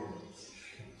small demons.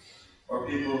 Or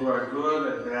people who are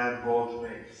good and bad both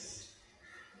mix.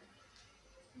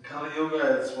 In Kali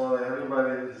Yuga, it's more like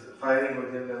everybody is fighting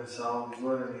within themselves,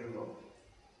 good and evil.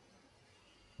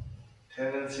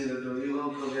 Tendency to do evil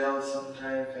prevails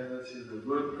sometimes, tendency to do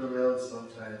good prevails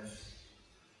sometimes.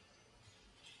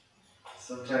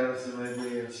 Sometimes they may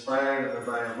be inspired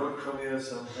by a book from you,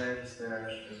 sometimes they're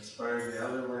inspired the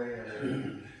other way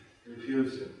and they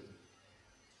refuse you.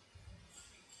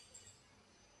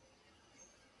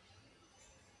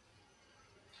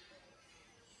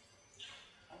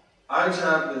 Our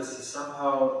job is to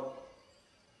somehow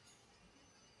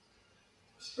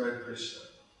spread Krishna.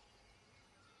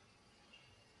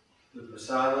 The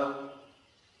prasadam,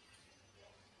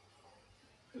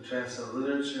 the translate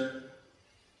literature,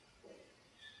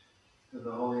 the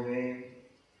holy name,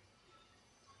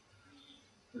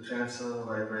 the transcendental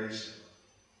vibration.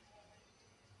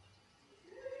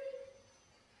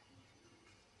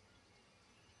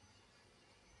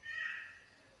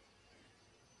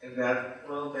 And that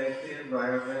will make the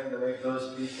environment, to make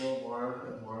those people more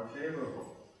and more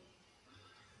favorable.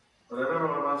 But I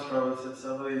remember once Prabhupada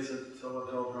said, someone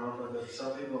told Prabhupada that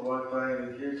some people walk by in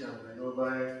the kirtan, they go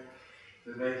by,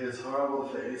 they make this horrible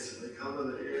face, and they cover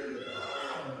their ears,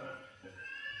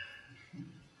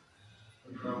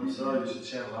 and Prabhupada said, oh, you should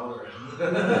chant louder.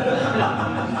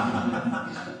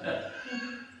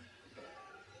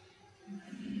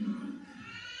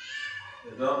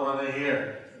 They don't want to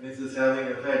hear. This is having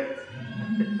effect.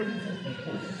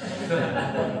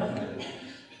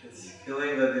 It's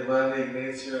killing the demonic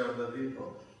nature of the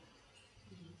people.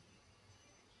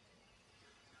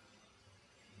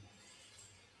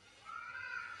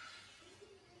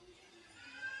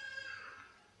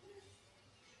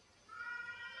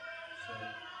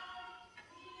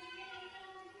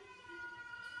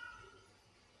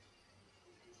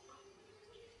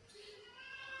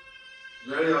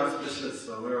 Very auspicious,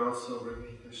 so we're also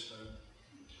bringing Krishna.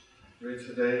 Read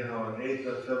today how on 8th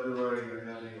of February you're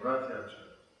having Rath Yatra.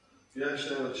 You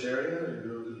actually have a chariot or you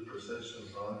do the procession of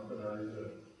Bhāgavatam? How do you do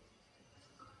it?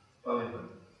 Bhāgavatam.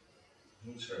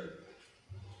 Chariot.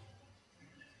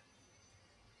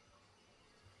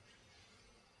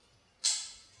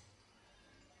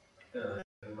 Yeah,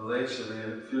 in Malaysia, a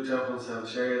few temples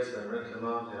have chariots that rent them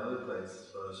out in other places,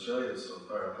 but Australia is so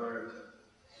far apart.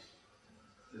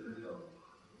 Difficult.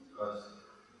 Cost.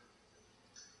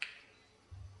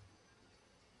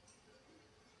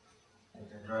 You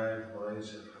can drive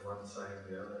Malaysia from one side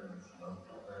to the other in about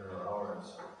 9 hours.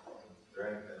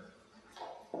 Drag them.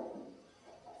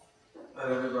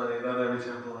 Not every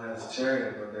temple has a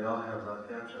chariot, but they all have Rath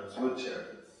Yatras, wood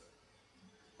chariots.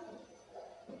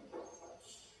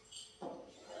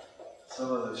 Some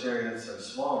of the chariots are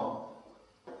small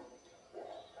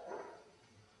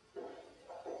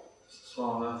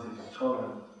enough that you can tow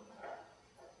them.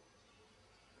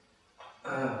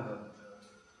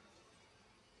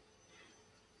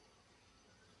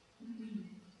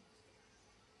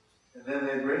 And then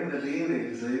they bring the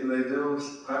deities. They do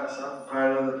some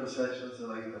part of the processions in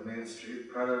like the main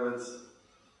street. Part of it's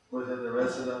within the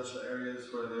residential areas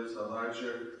where there's a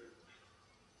larger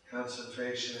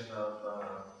concentration of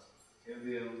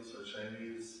Indians or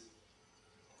Chinese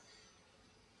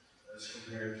as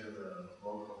compared to the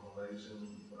local Malaysian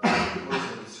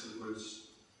Muslims, which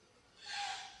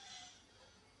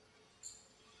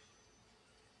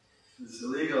it's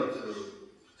illegal to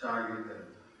target them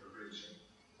for preaching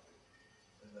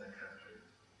in that country.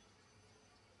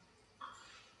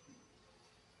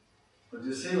 But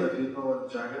you see when people, when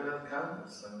Jagannath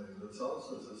comes, I mean, it's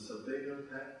a big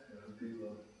impact.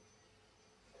 People,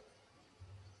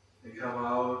 they come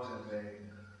out and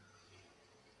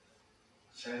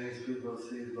Chinese people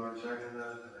see Lord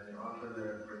Jagannath and they offer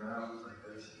their pranams like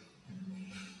this.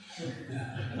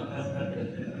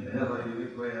 They have a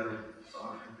unique way of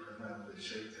offering pranam. They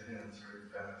shake their hands very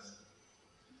fast.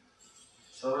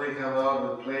 Somebody come out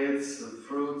with plates of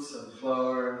fruits and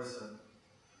flowers and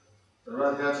The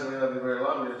Rath Yatra may not be very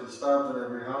long, we have to stop at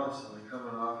every house and we come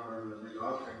and offer the big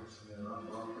offerings and then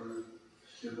offer,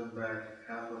 give them back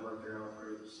half of what they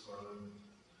offered for them.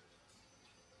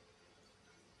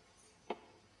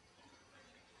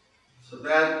 So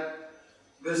that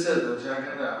visit of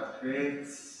Jagannath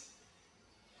creates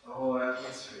a whole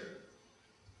atmosphere.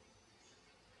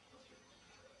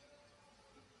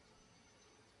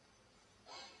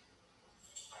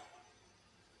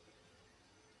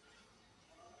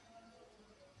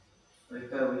 Like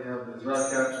that, we have these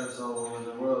Rath Yatras all over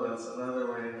the world. That's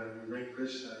another way that we bring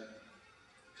Krishna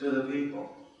to the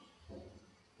people.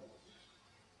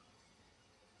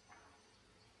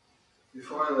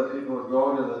 Before the people would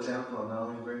go to the temple, now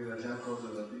we bring the temple to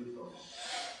the people.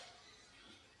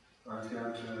 Rath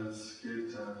Yatras,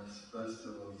 kirtans,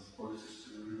 festivals, sports,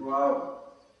 we go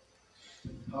out,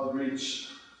 outreach.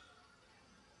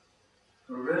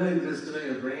 We're really just doing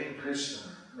is bringing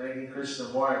Krishna, making Krishna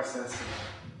more accessible.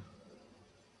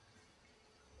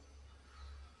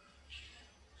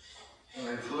 When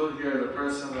I flew here, the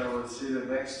person that I was seated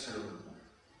next to,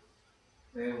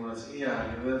 name was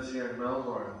Ian, he lives here in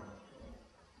Melbourne.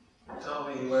 He told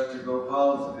me he went to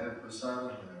Gopal's and had prasadam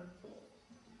there.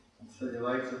 He said he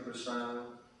liked the prasadam,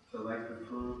 he liked the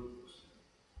food,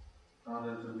 found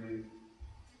it to be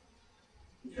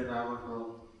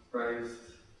economical,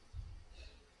 priced.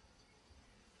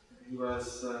 He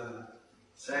was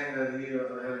saying that he had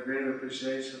a great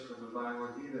appreciation for the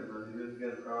Bhagavad Gita, but he didn't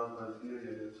get Prabhupada's Gita, he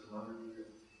did some other Gita.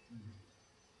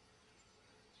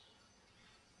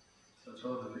 So I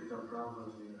told him to pick up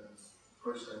Prabhupada's Gita. Of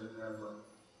course I didn't have one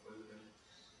with me.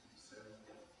 So.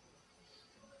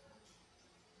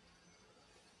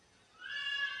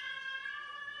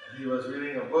 And he was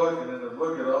reading a book, and in the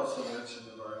book it also mentioned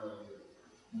the Bhagavad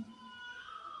Gita.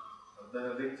 A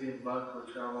Benedictine monk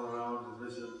would travel around and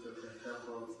visit different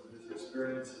temples, and his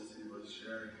experiences he was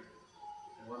sharing.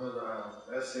 And one of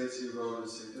the essays he wrote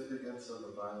is Significance of the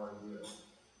Bhagavad Gita.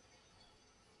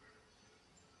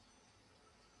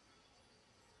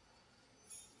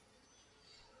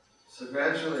 So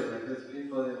gradually, like these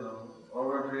people,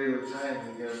 over a period of time,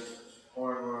 they get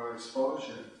more and more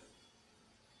exposure.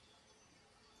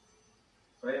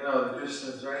 Right now, the Krishna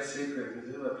is very secret.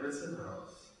 He's in a prison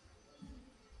house.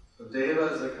 The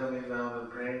devas are coming down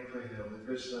and praying for him. The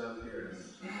Krishna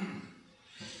appears.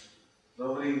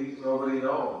 Nobody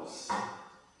knows.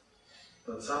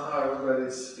 But somehow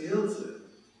everybody feels it,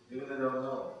 even they don't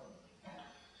know.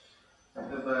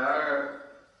 And by our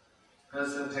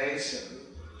presentation,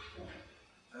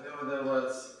 I know there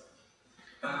was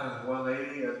one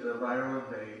lady at the Byron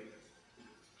Bay.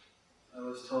 I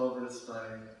was told this by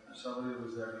somebody who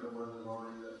was there for one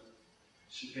morning that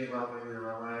she came up, maybe the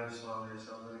Ramayana Swami or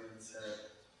somebody, and said,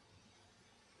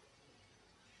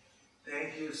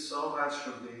 "Thank you so much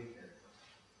for being here.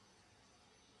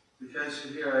 Because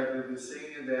you're here, I could be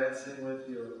singing and dancing with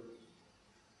you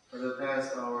for the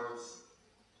past hours,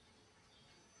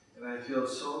 and I feel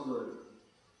so good.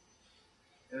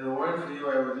 And if it weren't for you,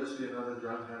 I would just be another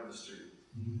drunk on the street.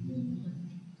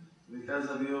 Because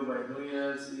of you, my New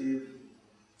Year's Eve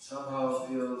somehow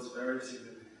feels very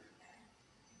significant."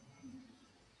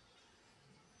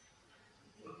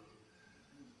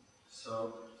 So,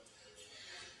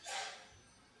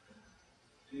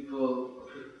 people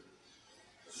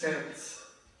sense.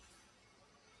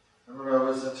 I remember I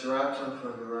was in Toronto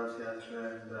for the Rath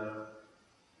Yatra, and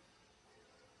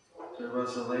there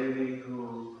was a lady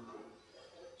who,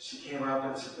 she came up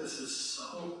and said, "This is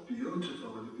so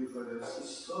beautiful." With the people, this is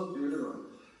so beautiful.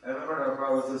 I remember our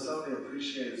Prabhupada said, somebody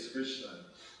appreciates Krishna,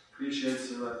 appreciates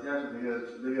the Rath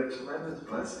Yatra, they get tremendous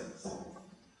blessings.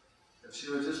 And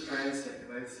she was just praising,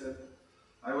 and I said,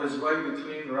 I was going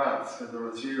between Raths, because there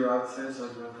were 3 Raths there, so I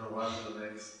was going from one to the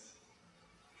next.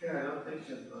 Yeah, I don't think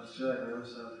in Australia I never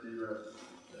saw 3 Raths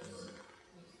anywhere.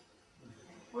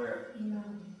 Where?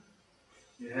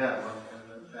 You have one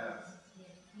in the past.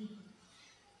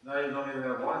 Now you don't even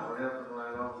have one. What happened when I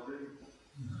had all 3?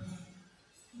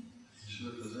 Should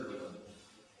have preserved one.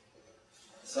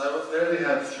 So I barely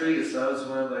had 3, so I was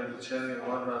going like chanting in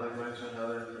one Rath and going to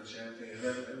another for chanting. And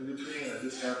then in between, I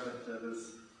just happened to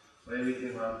this lady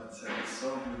came up and said, "It's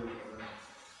so beautiful." And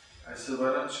I said,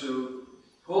 "Why don't you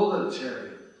pull the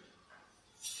chariot?"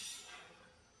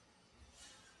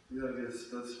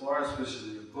 It's more auspicious,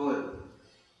 you can pull it.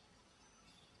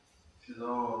 She said,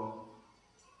 "Oh,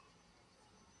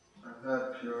 I'm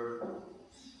not pure." I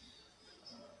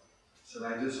said,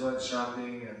 "I just went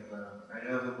shopping and I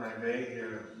have in my bag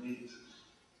here meat.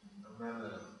 I'm not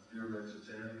a pure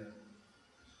vegetarian.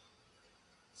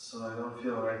 So I don't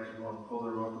feel right to go and pull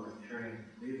the rope and carrying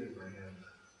meat in my hand."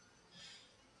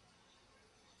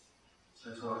 So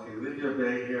I told him, okay, leave your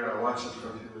bag here, I'll watch it for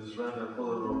a few minutes, run and pull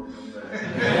the rope and come back.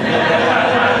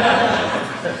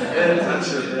 I didn't touch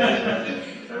her bag.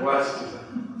 I watched it.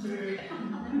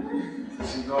 So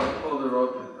she'd go and pull the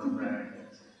rope and come back.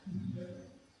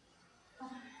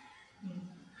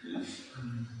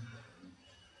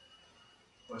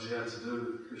 What she had to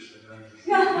do, Krishna consciousness.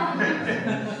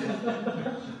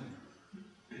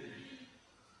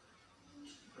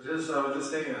 I was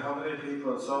just thinking, how many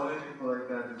people, so many people like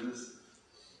that,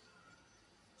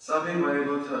 some people are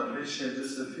able to appreciate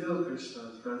just to feel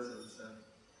Krishna's presence.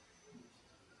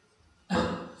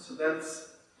 So that's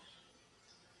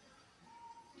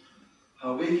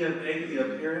how we can make the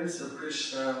appearance of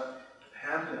Krishna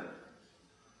happen.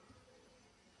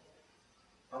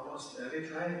 Almost any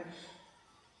time.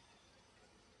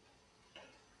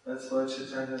 That's Lord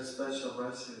Chaitanya's special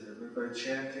mercy, by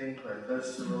chanting, by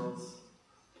festivals.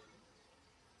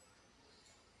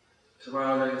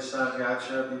 Tomorrow during Snan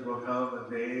Gatra, people come and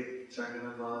bathe,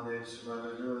 Jagannath Baladev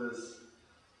Subhadra do this.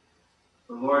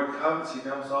 The Lord comes, he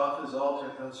comes off his altar,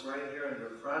 comes right here in the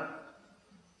front,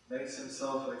 makes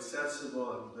himself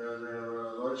accessible, and their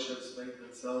lordships make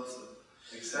themselves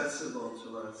accessible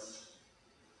to us,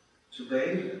 to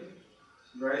bathe him.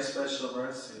 It's a very special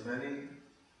mercy. Many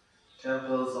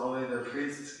temples, only the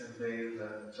priests can bathe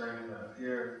Jagannath.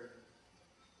 Here,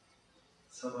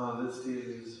 somehow this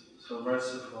deity is so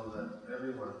merciful that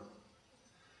everyone.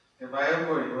 In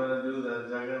Mayapur, you want to do the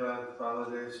Jagannath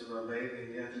Baladev Subhadra bathing,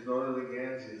 you have to go to the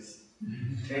Ganges,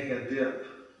 take a dip,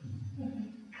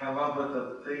 come up with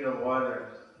a thing of water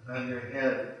on your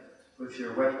head with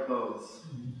your wet clothes.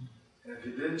 And if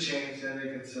you didn't change, then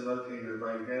you can say, okay, you're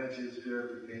by Ganges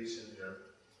purification, you're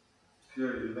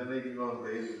pure, then they can go and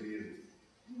bathe the deity.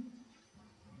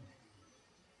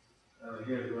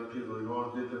 Here, you want people to go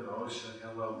and dip in the ocean and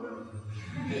come up with them.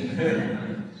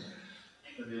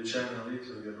 If you're China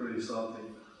Rita, you're pretty salty.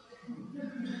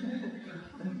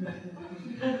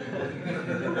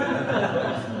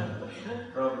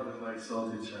 Probably don't like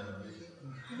salty China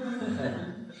Rita.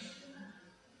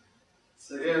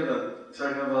 So here the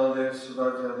Jagannath Baladev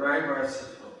Subhadra, very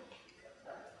merciful.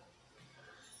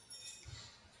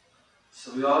 So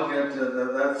we all get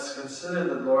that's considered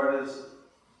the Lord is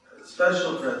a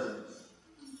special presence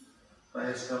by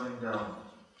his coming down.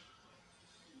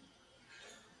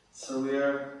 So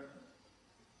we're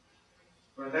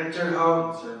nectar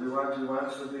hounds, and we want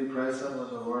to be present when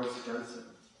the Lord's present.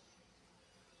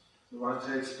 We want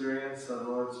to experience the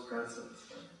Lord's presence.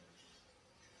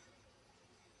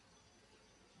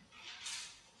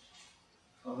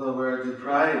 Although we're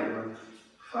deprived with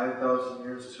 5,000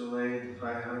 years too late,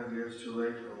 500 years too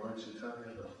late for Lord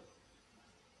Chaitanya,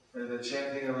 by the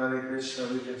chanting of Hare Krishna,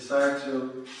 we can start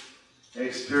to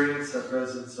experience the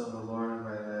presence of the Lord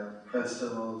by the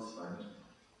festivals.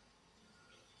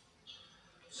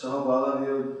 So hope all of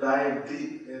you dive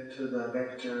deep into the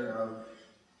nectar of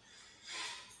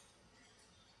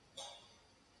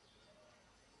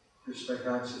Krishna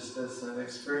consciousness and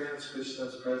experience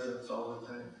Krishna's presence all the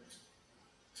time.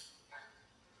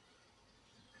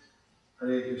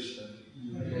 Hare Krishna.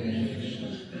 Hare Krishna.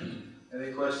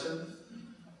 Any questions?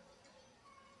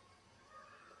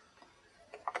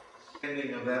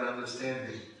 Ending of that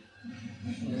understanding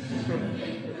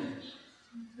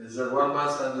is that one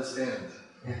must understand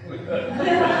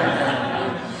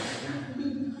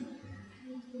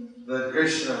that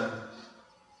Krishna,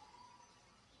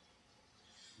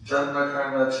 Janma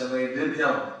Karma Chame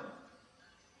Divyam,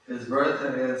 his birth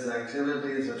and his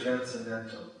activities are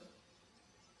transcendental.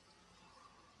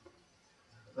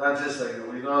 Not just like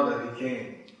we know that he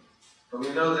came, but we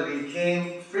know that he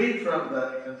came free from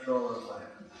the control of life.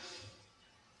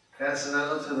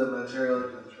 Transcendental to the material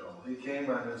control. He came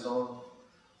on his own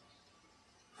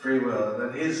free will.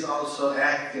 And then he's also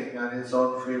acting on his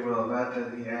own free will, not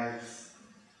that he acts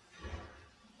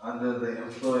under the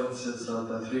influences of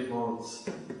the three modes.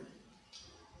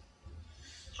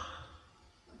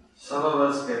 Some of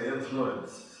us get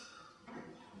influenced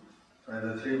by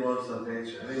the three modes of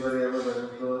nature. Anybody ever been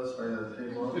influenced by the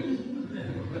three modes?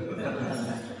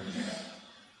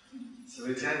 So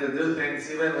we tend to do things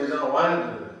even we don't want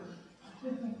to do.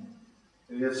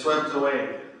 We get swept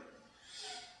away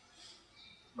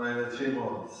by the three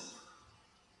modes.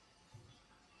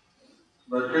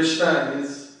 But Krishna,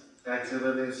 his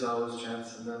activities are always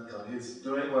transcendental. He's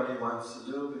doing what he wants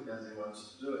to do because he wants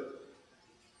to do it.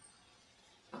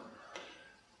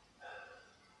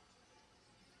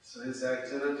 So his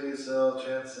activities are all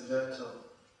transcendental.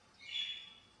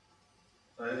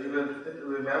 Even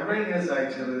remembering his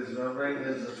activities, remembering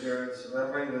his appearance,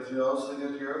 remembering that we also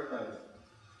get purified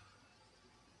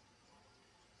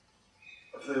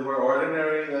If they were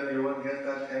ordinary, then you wouldn't get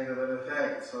that kind of an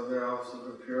effect. So they're also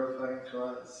purifying to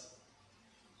us.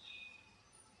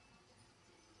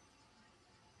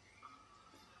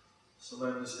 So my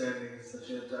understanding is that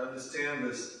you have to understand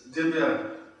this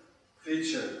divya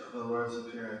feature of the Lord's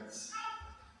appearance.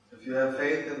 If you have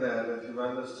faith in that, if you've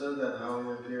understood that how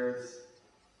He appears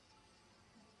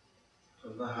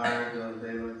from the heart of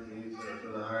Devaki to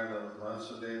the heart of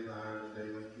Vasudeva, the heart of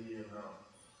Devaki, you know,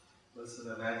 this is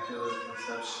an accurate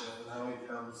conception of how He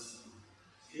comes.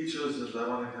 He chooses, I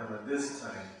want to come at this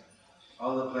time.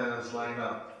 All the planets line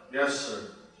up. Yes, sir.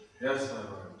 Yes, my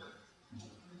Lord.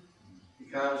 He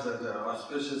comes at the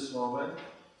auspicious moment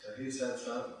that He sets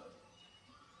up.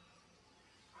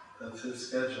 That's His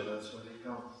schedule, that's when He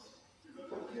comes.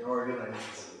 He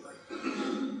organizes it like that.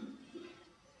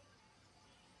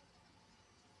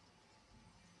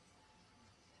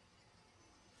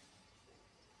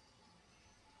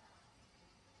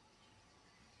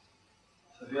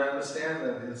 So if you understand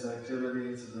that His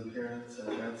activities, His appearance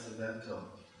are transcendental,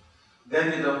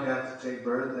 then you don't have to take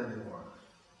birth anymore.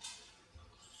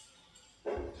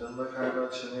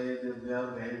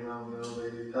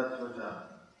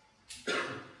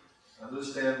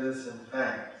 Understand this in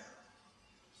fact.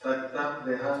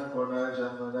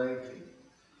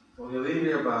 When you leave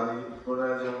your body,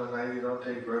 you don't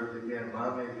take birth again.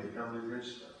 Mame, you come to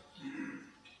Krishna.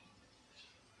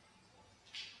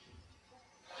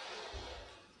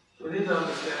 We need to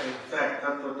understand in fact,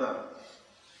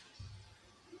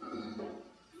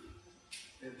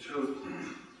 in truth,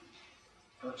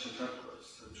 Panchatattvas,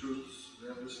 the truths. We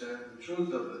understand the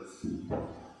truth of this.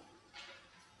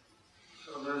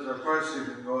 So there's, of course, you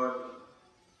can go on.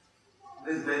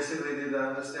 This basically need to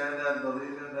understand that,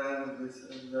 believe in that, and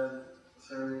then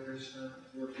serving Krishna.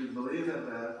 If you believe in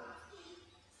that,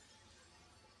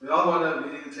 we all want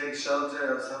to take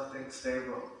shelter of something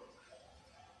stable.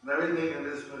 And everything in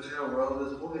this material world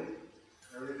is moving.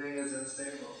 Everything is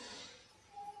unstable.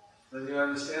 Then you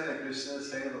understand that Krishna is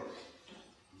stable.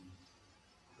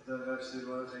 Then actually you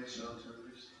want to take shelter of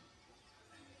Krishna.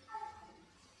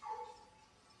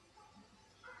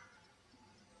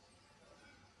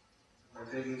 By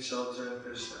taking shelter in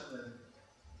Krishna and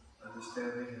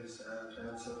understanding His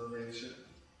transcendental nature,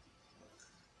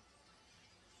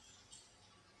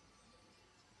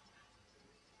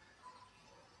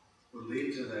 will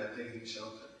lead to that taking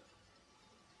shelter.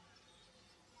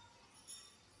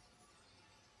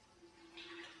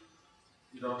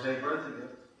 You don't take birth again.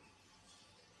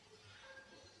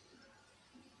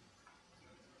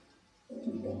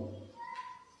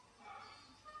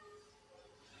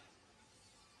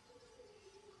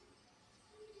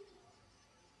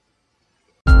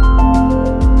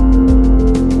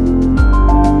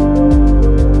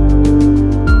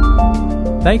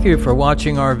 Thank you for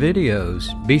watching our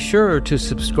videos. Be sure to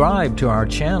subscribe to our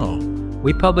channel.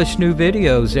 We publish new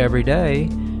videos every day,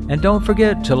 and don't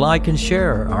forget to like and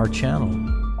share our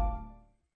channel.